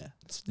no one there.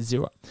 It's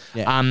 0.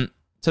 Yeah.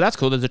 So that's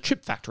cool. There's a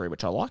chip factory,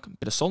 which I like. A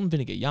bit of salt and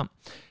vinegar, yum.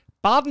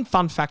 Barden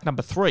fun fact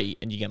number 3,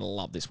 and you're going to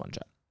love this one,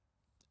 Joe.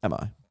 Am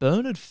I?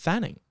 Bernard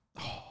Fanning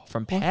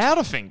from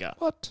Powderfinger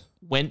What?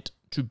 went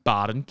to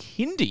Barden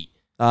Kindy.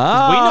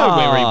 Ah, We know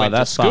where he went to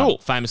that's school,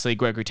 fun. famously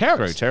Gregory Terrace.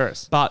 Gregory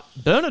Terrace. But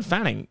Bernard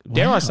Fanning,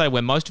 dare I say,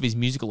 where most of his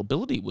musical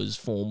ability was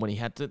formed when he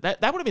had to. That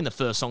would have been the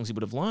first songs he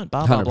would have learned.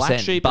 Bar Bar 100%. Black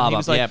Sheep. And he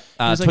was like, yep.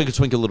 he was like, Twinkle,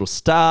 Twinkle, Little he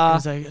Star.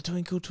 was like,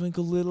 twinkle,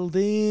 twinkle, little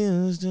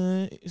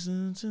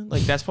distance.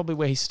 Like, that's probably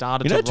where he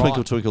started You know, to Twinkle,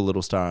 write. Twinkle,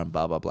 Little Star and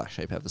Bar Bar Black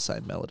Sheep have the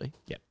same melody.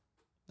 Yep.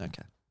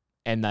 Okay.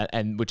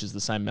 And which is the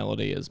same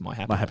melody as My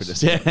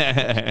Happiness. My happiness.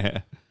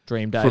 Yeah.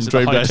 Dream Days From at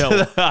Dream the Days.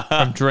 Hotel.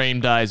 From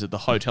Dream Days at the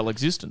Hotel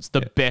Existence.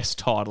 The best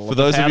title For of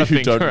those the of you who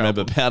Powderfinger don't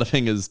remember, album.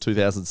 Powderfinger's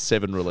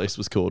 2007 release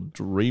was called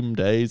Dream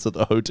Days at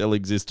the Hotel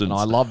Existence. And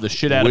I love the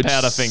shit out of which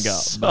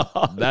Powderfinger.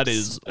 But that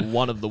is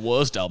one of the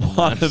worst albums.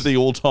 one of the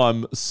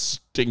all-time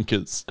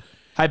stinkers.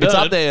 Hey, It's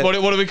Bernard, up there. What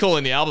are we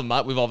calling the album,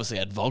 mate? We've obviously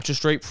had Vulture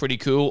Street, pretty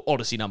cool.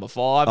 Odyssey number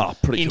 5. Oh,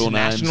 pretty cool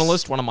names.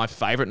 Internationalist, one of my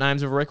favourite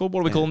names of a record.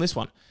 What are we calling this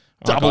one?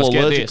 All right, Double guys,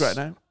 get Allergic, this.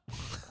 great name.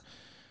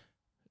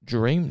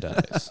 Dream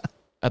Days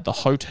at the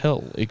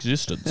Hotel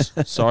Existence.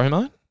 Sorry,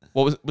 mate.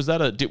 What was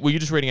that? Were you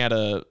just reading out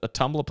a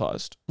Tumblr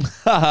post?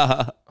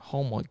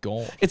 Oh my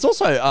god! It's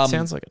also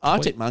sounds like a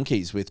Arctic tweet.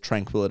 Monkeys with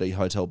Tranquility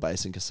Hotel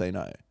Base and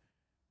Casino.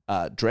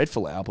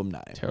 Dreadful album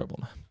name. Terrible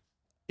name.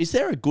 Is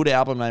there a good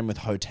album name with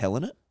hotel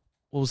in it?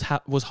 was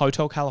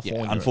Hotel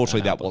California. Yeah,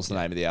 unfortunately, an that album, was the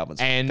name of the album.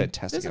 It's And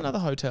fantastic. there's another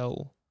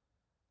hotel.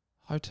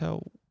 I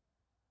don't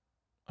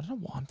know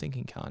why I'm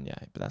thinking Kanye,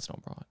 but that's not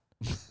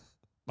right.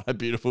 My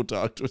Beautiful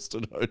Dark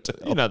Twisted Hotel.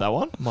 You know that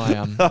one? My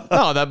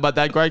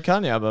that great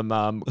Kanye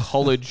album,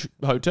 College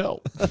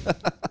Hotel.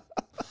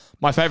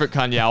 My favorite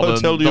Kanye album,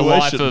 Hotel The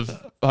Life Tuition.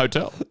 of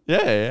Hotel.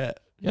 Yeah.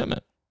 Yeah,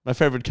 man. My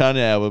favorite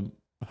Kanye album,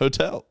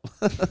 Hotel.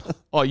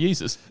 Oh,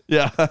 Jesus.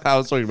 Yeah, I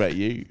was talking about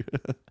you.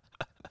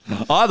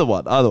 Either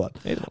one.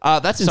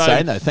 That's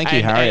insane, though. Thank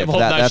you, Harriet, for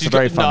that. That's a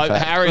very fun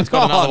fact. Harriet's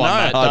got another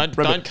one, no, mate.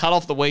 Don't cut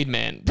off the weed,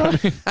 man.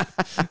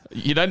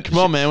 You don't. Come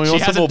on, man. We she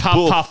want some hasn't more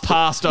boof. puff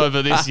passed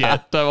over this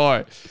yet. Don't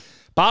worry.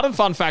 Barton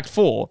fun fact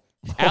 4.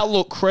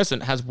 Outlook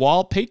Crescent has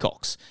wild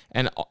peacocks,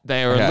 and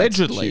they are Okay, it's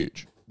allegedly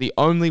huge. the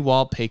only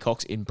wild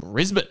peacocks in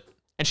Brisbane.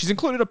 And she's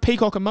included a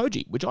peacock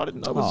emoji, which I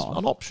didn't know was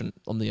an option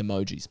on the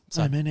emojis.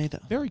 So, No, me neither.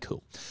 very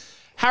cool.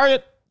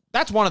 Harriet,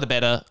 that's one of the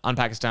better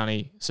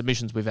un-Pakistani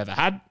submissions we've ever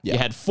had. Yeah. You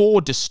had 4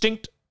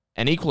 distinct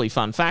and equally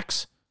fun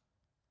facts,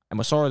 and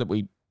we're sorry that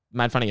we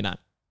made fun of your name.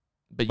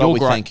 But But you're we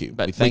great. thank you.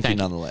 But We thank you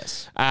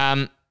nonetheless.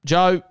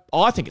 Joe,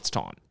 I think it's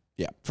time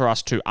Yeah. for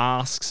us to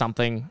ask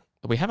something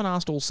that we haven't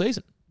asked all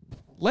season.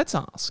 Let's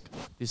ask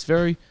this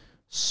very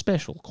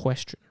special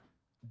question.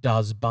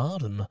 Does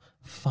Barden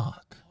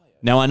fuck?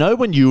 Now, I know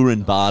when you were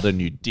in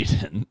Barden, you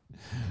didn't.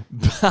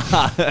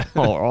 But,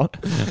 All right.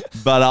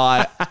 but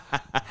I...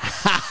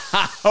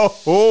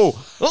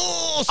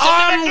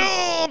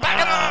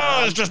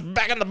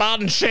 Back in the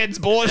Barden sheds,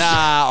 boys.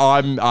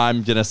 I'm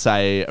going to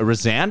say a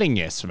resounding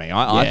yes for me.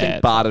 I Yeah, think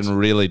it Barden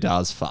really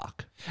does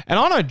fuck. And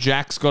I know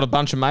Jack's got a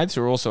bunch of mates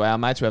who are also our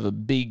mates who have a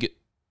big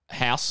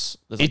house.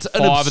 There's like It's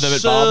 5 an of them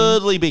at Barden.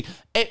 absurdly big...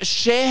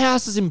 Share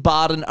houses in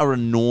Barden are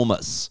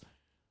enormous.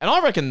 And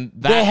I reckon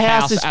Their that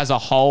house house is- as a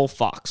whole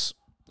fucks.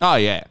 Oh,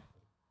 yeah.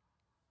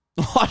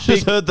 I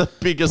just heard the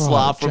biggest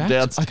laugh from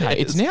Jack's- downstairs. Okay,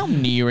 it's now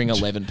nearing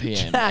 11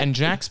 p.m. and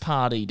Jack's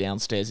party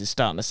downstairs is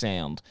starting to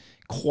sound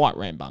quite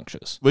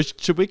rambunctious.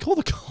 Should we call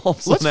the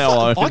cops on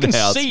our own I can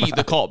house, see mate?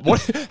 the cop.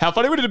 How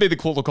funny would it be to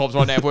call the cops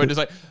right now if we're just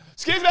like,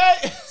 excuse me?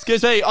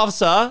 Excuse me,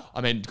 officer.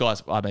 I mean,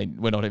 guys,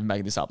 we're not even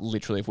making this up.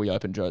 Literally, if we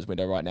opened Joe's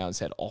window right now and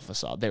said,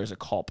 officer, there is a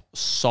cop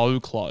so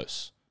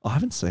close. I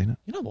haven't seen it.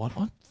 You know what?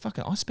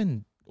 I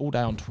spend all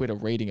day on Twitter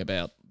reading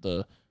about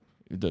the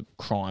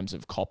crimes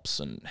of cops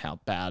and how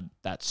bad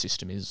that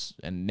system is,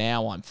 and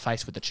now I'm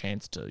faced with the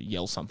chance to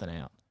yell something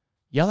out.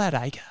 Yell at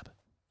ACAB.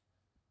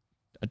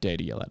 I dare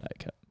to yell at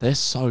ACAB. They're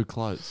so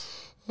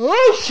close.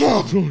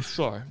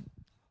 Sorry.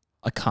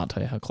 I can't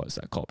tell you how close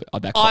that cop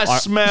is. I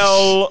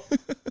smell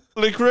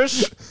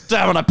licorice.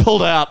 Damn it, I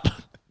pulled out.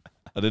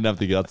 I didn't have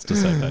the guts to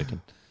say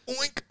bacon.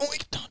 Oink,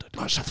 oink.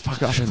 Oh, shut the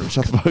fuck up. Shut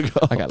the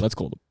fuck up. Okay, let's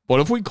call them. What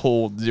if we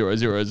call 000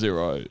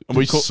 And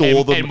we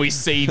saw them. and we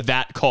see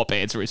that cop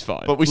answer his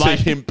phone? But we Like-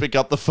 see him pick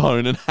up the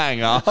phone and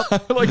hang up.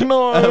 like,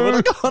 no. And we're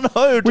like, oh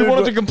no, We dude.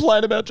 wanted to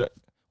complain about Jack.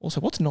 Also,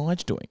 what's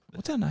Nige doing?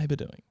 What's our neighbour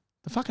doing?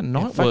 The fucking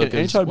night Fucking workers.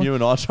 anytime What- you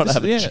and I are trying to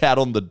have a Yeah. chat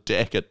on the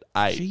deck at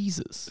 8.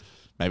 Jesus.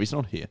 Maybe he's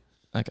not here.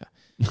 Okay.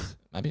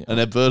 Maybe. An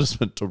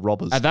advertisement to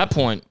robbers. At that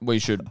point, we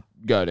should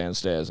go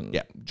downstairs and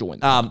Yeah. join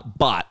them.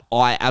 But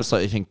I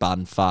absolutely think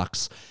Barden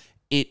fucks.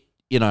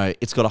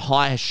 It's got a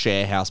high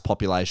share house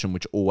population,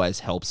 which always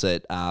helps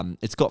it.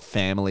 It's got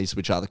families,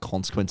 which are the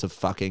consequence of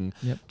fucking.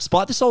 Yep.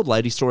 Despite this old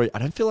lady story, I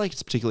don't feel like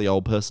it's a particularly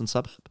old person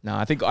suburb. No,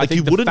 I think Like think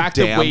you the wouldn't fact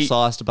that we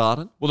downsize to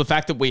Barden. the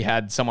fact that we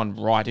had someone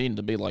write in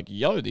to be like,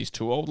 "Yo, these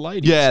 2 old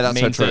ladies." Yeah, that's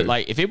so means that, true.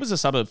 like, if it was a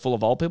suburb full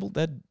of old people,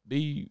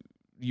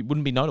 you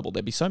wouldn't be notable.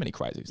 There'd be so many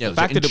crazies. Yeah, the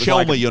fact in that it was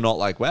Chelmer, like, you're not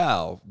like,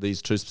 wow,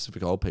 these 2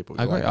 specific old people.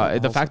 I You're agree. like, oh,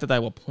 The fact that they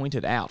were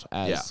pointed out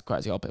as Yeah.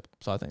 crazy old people.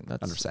 So I think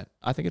that's 100%.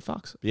 I think it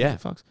fucks. Yeah. I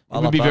think it fucks. I It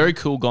would love be Barden. very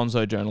cool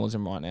gonzo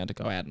journalism right now to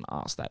go out and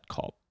ask that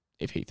cop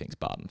if he thinks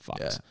Barden fucks.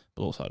 Yeah.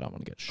 But also I don't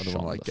want to get I don't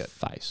shot wanna, in like, the get-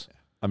 face.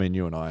 I mean,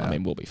 you and I are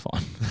We'll be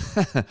fine.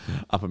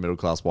 upper middle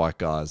class white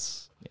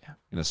guys Yeah.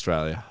 in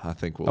Australia. I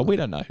think we'll. But we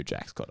don't know who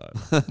Jack's got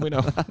over. we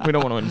don't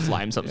want to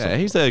inflame some sort yeah, of-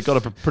 he's got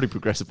a pretty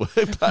progressive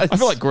workplace. I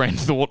feel like Grant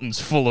Thornton's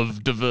full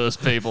of diverse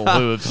people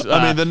who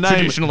have the name,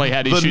 traditionally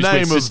had the issues name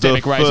with of the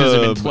systemic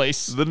racism in firm-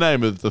 police. The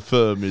name of the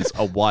firm is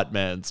a white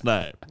man's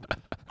name,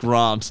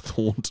 Grant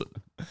Thornton.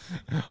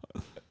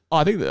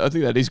 I think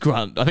that is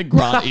Grant. I think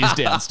Grant is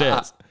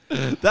downstairs.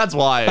 That's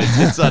why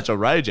it's such a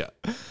rager.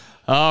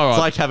 All right. It's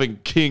like having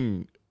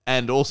King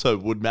and also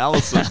Wood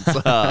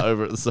Mallisons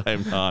over at the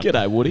same time.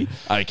 G'day, Woody.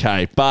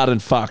 Okay, Barden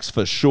fucks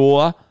for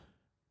sure.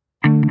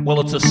 Well,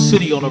 it's a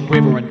city on a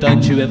river, and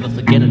don't you ever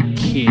forget it,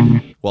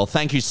 kid. Well,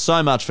 thank you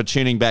so much for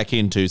tuning back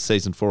into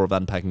Season 4 of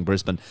Unpacking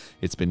Brisbane.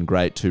 It's been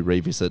great to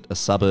revisit a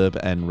suburb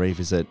and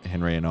revisit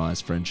Henry and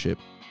I's friendship.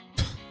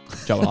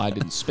 Joe and I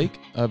didn't speak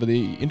over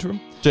the interim.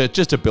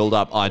 Just to build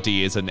up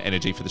ideas and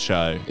energy for the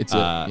show. It's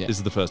yeah. This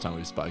is the first time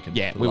we've spoken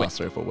Yeah, for the last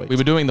 3 or 4 weeks. We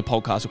were doing the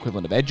podcast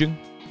equivalent of edging.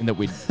 in that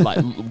we'd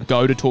like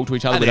go to talk to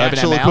each other And with the open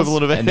our actual mouths,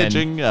 equivalent of and then-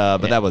 hedging,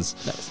 but that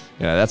was,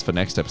 that's for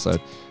next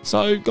episode.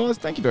 So, guys,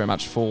 thank you very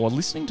much for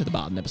listening to the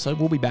Barden episode.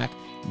 We'll be back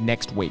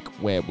next week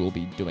where we'll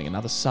be doing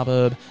another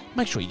suburb.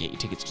 Make sure you get your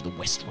tickets to the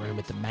West Room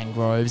at the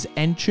Mangroves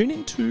and tune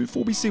in to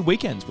 4BC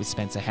Weekends with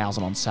Spencer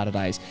Housen on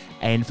Saturdays.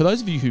 And for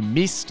those of you who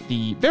missed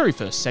the very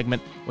first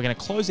segment, we're going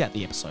to close out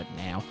the episode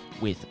now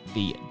with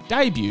the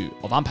debut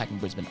of Unpacking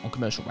Brisbane on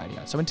commercial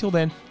radio. So until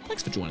then,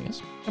 thanks for joining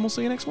us, and we'll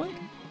see you next week.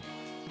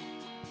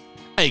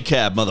 Hey,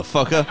 cab,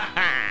 motherfucker.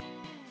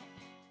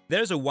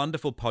 There's a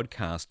wonderful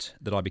podcast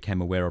that I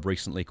became aware of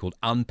recently called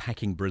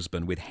Unpacking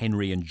Brisbane with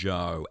Henry and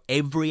Joe.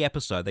 Every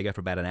episode, they go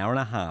for about an hour and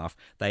a half.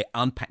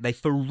 They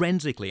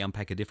forensically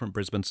unpack a different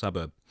Brisbane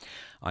suburb.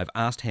 I've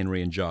asked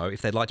Henry and Joe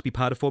if they'd like to be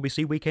part of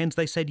 4BC Weekends.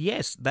 They said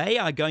yes. They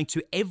are going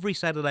to, every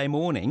Saturday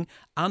morning,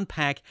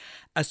 unpack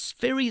a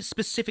very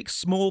specific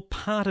small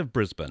part of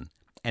Brisbane.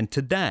 And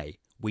today,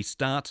 we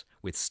start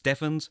with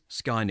Stefan's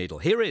Sky Needle.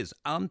 Here is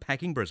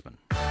Unpacking Brisbane.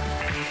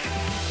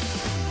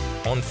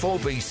 On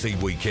 4BC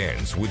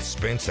Weekends with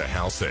Spencer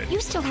Housen. You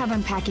still have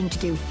unpacking to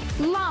do.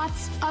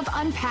 Lots of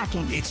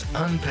unpacking. It's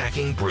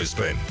Unpacking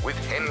Brisbane with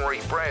Henry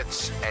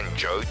Bretz and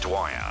Joe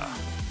Dwyer.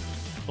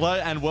 Hello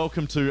and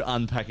welcome to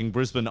Unpacking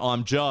Brisbane.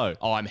 I'm Joe.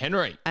 I'm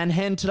Henry. And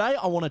Hen, today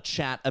I want to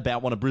chat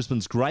about one of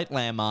Brisbane's great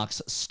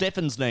landmarks,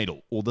 Stefan's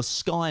Needle, or the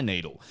Sky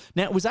Needle.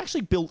 Now, it was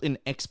actually built in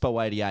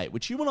Expo 88,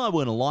 which you and I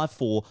weren't alive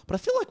for, but I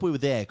feel like we were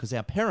there because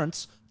our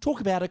parents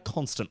talk about it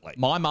constantly.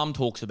 My mum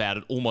talks about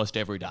it almost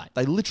every day.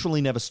 They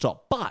literally never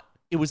stop. But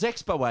it was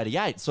Expo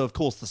 88, so of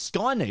course the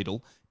Sky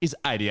Needle is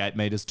 88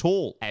 metres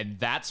tall. And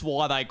that's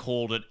why they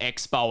called it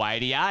Expo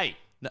 88.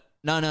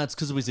 No, it's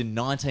because it was in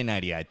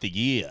 1988, the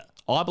year.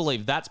 I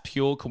believe that's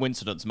pure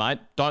coincidence, mate.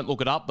 Don't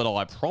look it up, but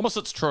I promise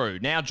it's true.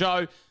 Now,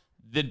 Joe,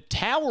 the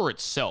tower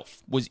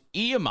itself was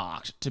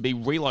earmarked to be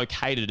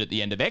relocated at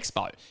the end of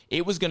Expo.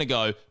 It was going to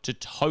go to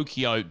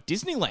Tokyo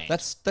Disneyland.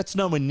 That's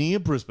nowhere near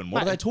Brisbane.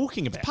 What are they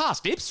talking about? It's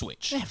past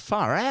Ipswich. Yeah,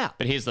 far out.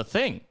 But here's the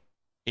thing.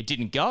 It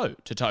didn't go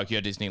to Tokyo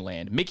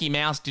Disneyland. Mickey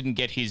Mouse didn't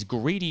get his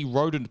greedy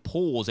rodent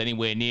paws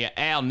anywhere near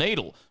our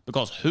needle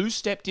because who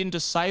stepped in to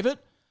save it?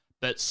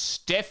 But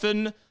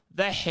Stefan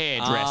the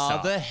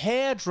hairdresser. The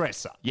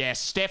hairdresser. Yes,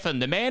 Stefan,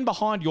 the man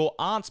behind your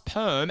aunt's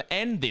perm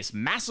and this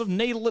massive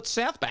needle at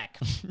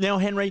Southbank. Now,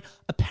 Henry,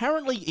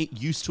 apparently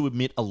it used to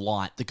emit a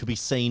light that could be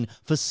seen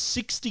for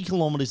 60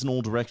 kilometres in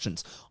all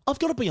directions. I've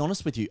got to be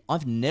honest with you,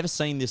 I've never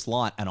seen this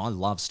light, and I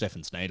love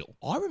Stefan's Needle.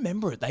 I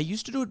remember it. They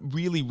used to do it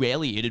really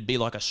rarely. It'd be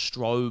like a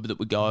strobe that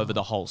would go over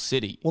the whole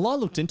city. Well, I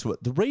looked into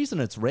it. The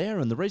reason it's rare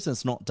and the reason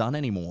it's not done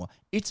anymore,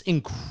 it's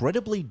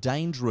incredibly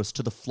dangerous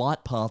to the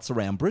flight paths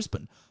around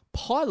Brisbane.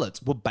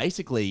 Pilots were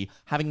basically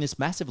having this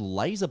massive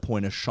laser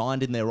pointer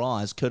shined in their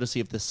eyes courtesy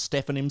of the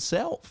Stefan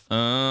himself.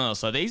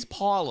 So these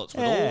pilots,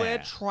 with all their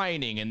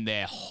training and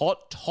their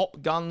hot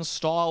Top Gun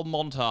style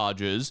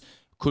montages,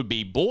 could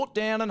be brought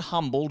down and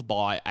humbled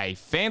by a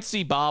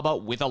fancy barber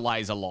with a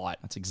laser light.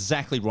 That's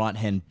exactly right,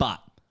 Hen. But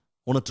I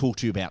want to talk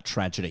to you about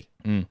tragedy.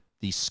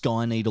 The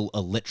Sky Needle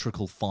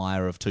electrical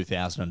fire of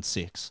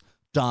 2006.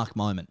 Dark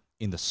moment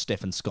in the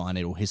Stefan Sky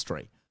Needle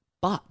history.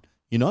 But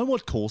you know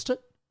what caused it?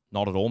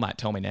 Not at all, mate.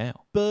 Tell me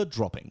now. Bird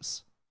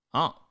droppings.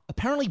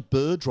 Apparently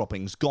bird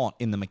droppings got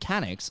in the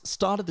mechanics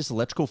started this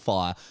electrical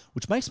fire,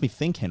 which makes me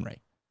think,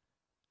 Henry,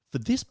 for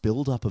this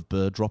build-up of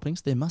bird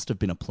droppings, there must have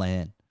been a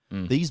plan.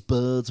 These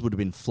birds would have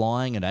been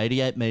flying at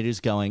 88 metres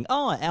going,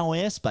 our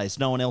airspace,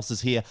 no one else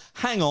is here.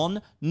 Hang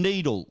on,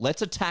 needle,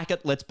 let's attack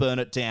it, let's burn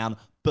it down.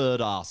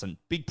 Bird arson,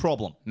 big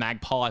problem.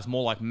 Magpies,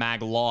 more like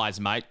mag lies,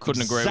 mate.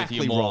 Couldn't agree with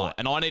you more. Right.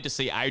 And I need to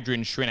see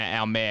Adrian Schrinner,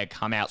 our mayor,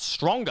 come out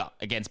stronger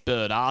against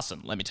bird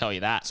arson. Let me tell you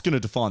that. It's going to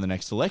define the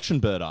next election,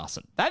 bird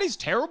arson. That is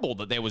terrible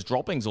that there was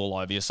droppings all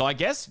over you. So I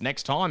guess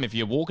next time if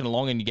you're walking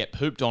along and you get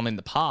pooped on in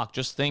the park,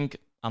 just think,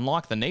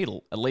 unlike the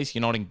needle, at least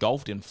you're not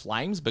engulfed in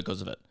flames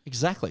because of it.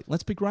 Exactly.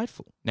 Let's be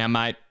grateful. Now,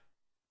 mate,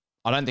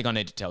 I don't think I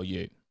need to tell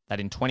you that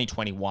in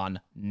 2021,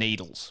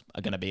 needles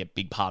are going to be a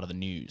big part of the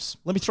news.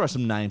 Let me throw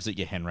some names at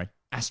you, Henry.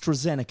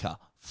 AstraZeneca,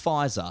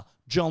 Pfizer,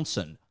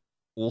 Johnson,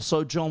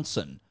 also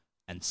Johnson,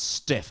 and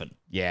Stefan.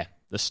 Yeah,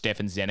 the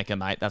Stefan Zeneca,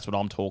 mate. That's what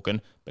I'm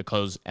talking.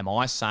 Because am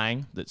I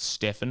saying that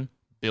Stefan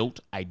built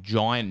a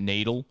giant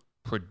needle,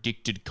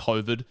 predicted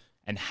COVID,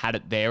 and had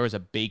it there as a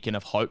beacon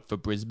of hope for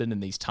Brisbane in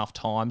these tough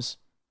times?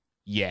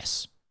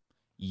 Yes.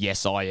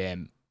 Yes, I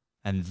am.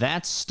 And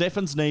that's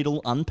Stefan's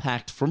Needle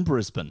unpacked from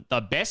Brisbane.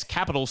 The best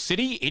capital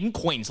city in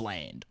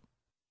Queensland.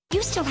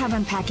 You still have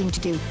unpacking to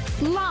do.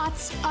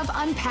 Lots of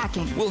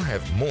unpacking. We'll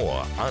have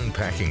more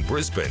Unpacking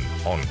Brisbane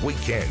on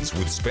Weekends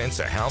with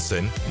Spencer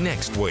Housen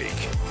next week.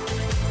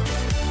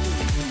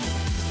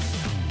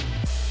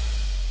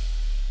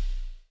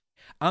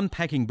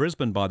 Unpacking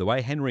Brisbane, by the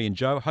way, Henry and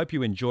Joe, hope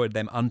you enjoyed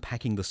them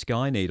unpacking the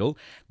Sky Needle.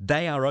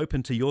 They are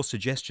open to your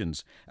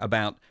suggestions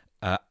about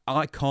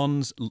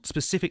icons,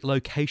 specific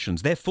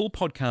locations. Their full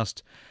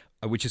podcast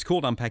which is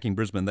called Unpacking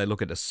Brisbane. They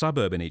look at a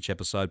suburb in each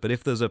episode, but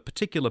if there's a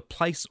particular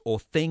place or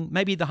thing,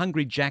 maybe the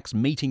Hungry Jack's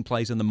meeting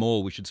place in the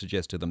mall we should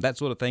suggest to them, that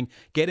sort of thing,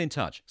 get in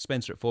touch.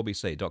 Spencer at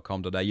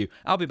 4bc.com.au.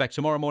 I'll be back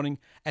tomorrow morning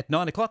at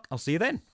 9 o'clock. I'll see you then.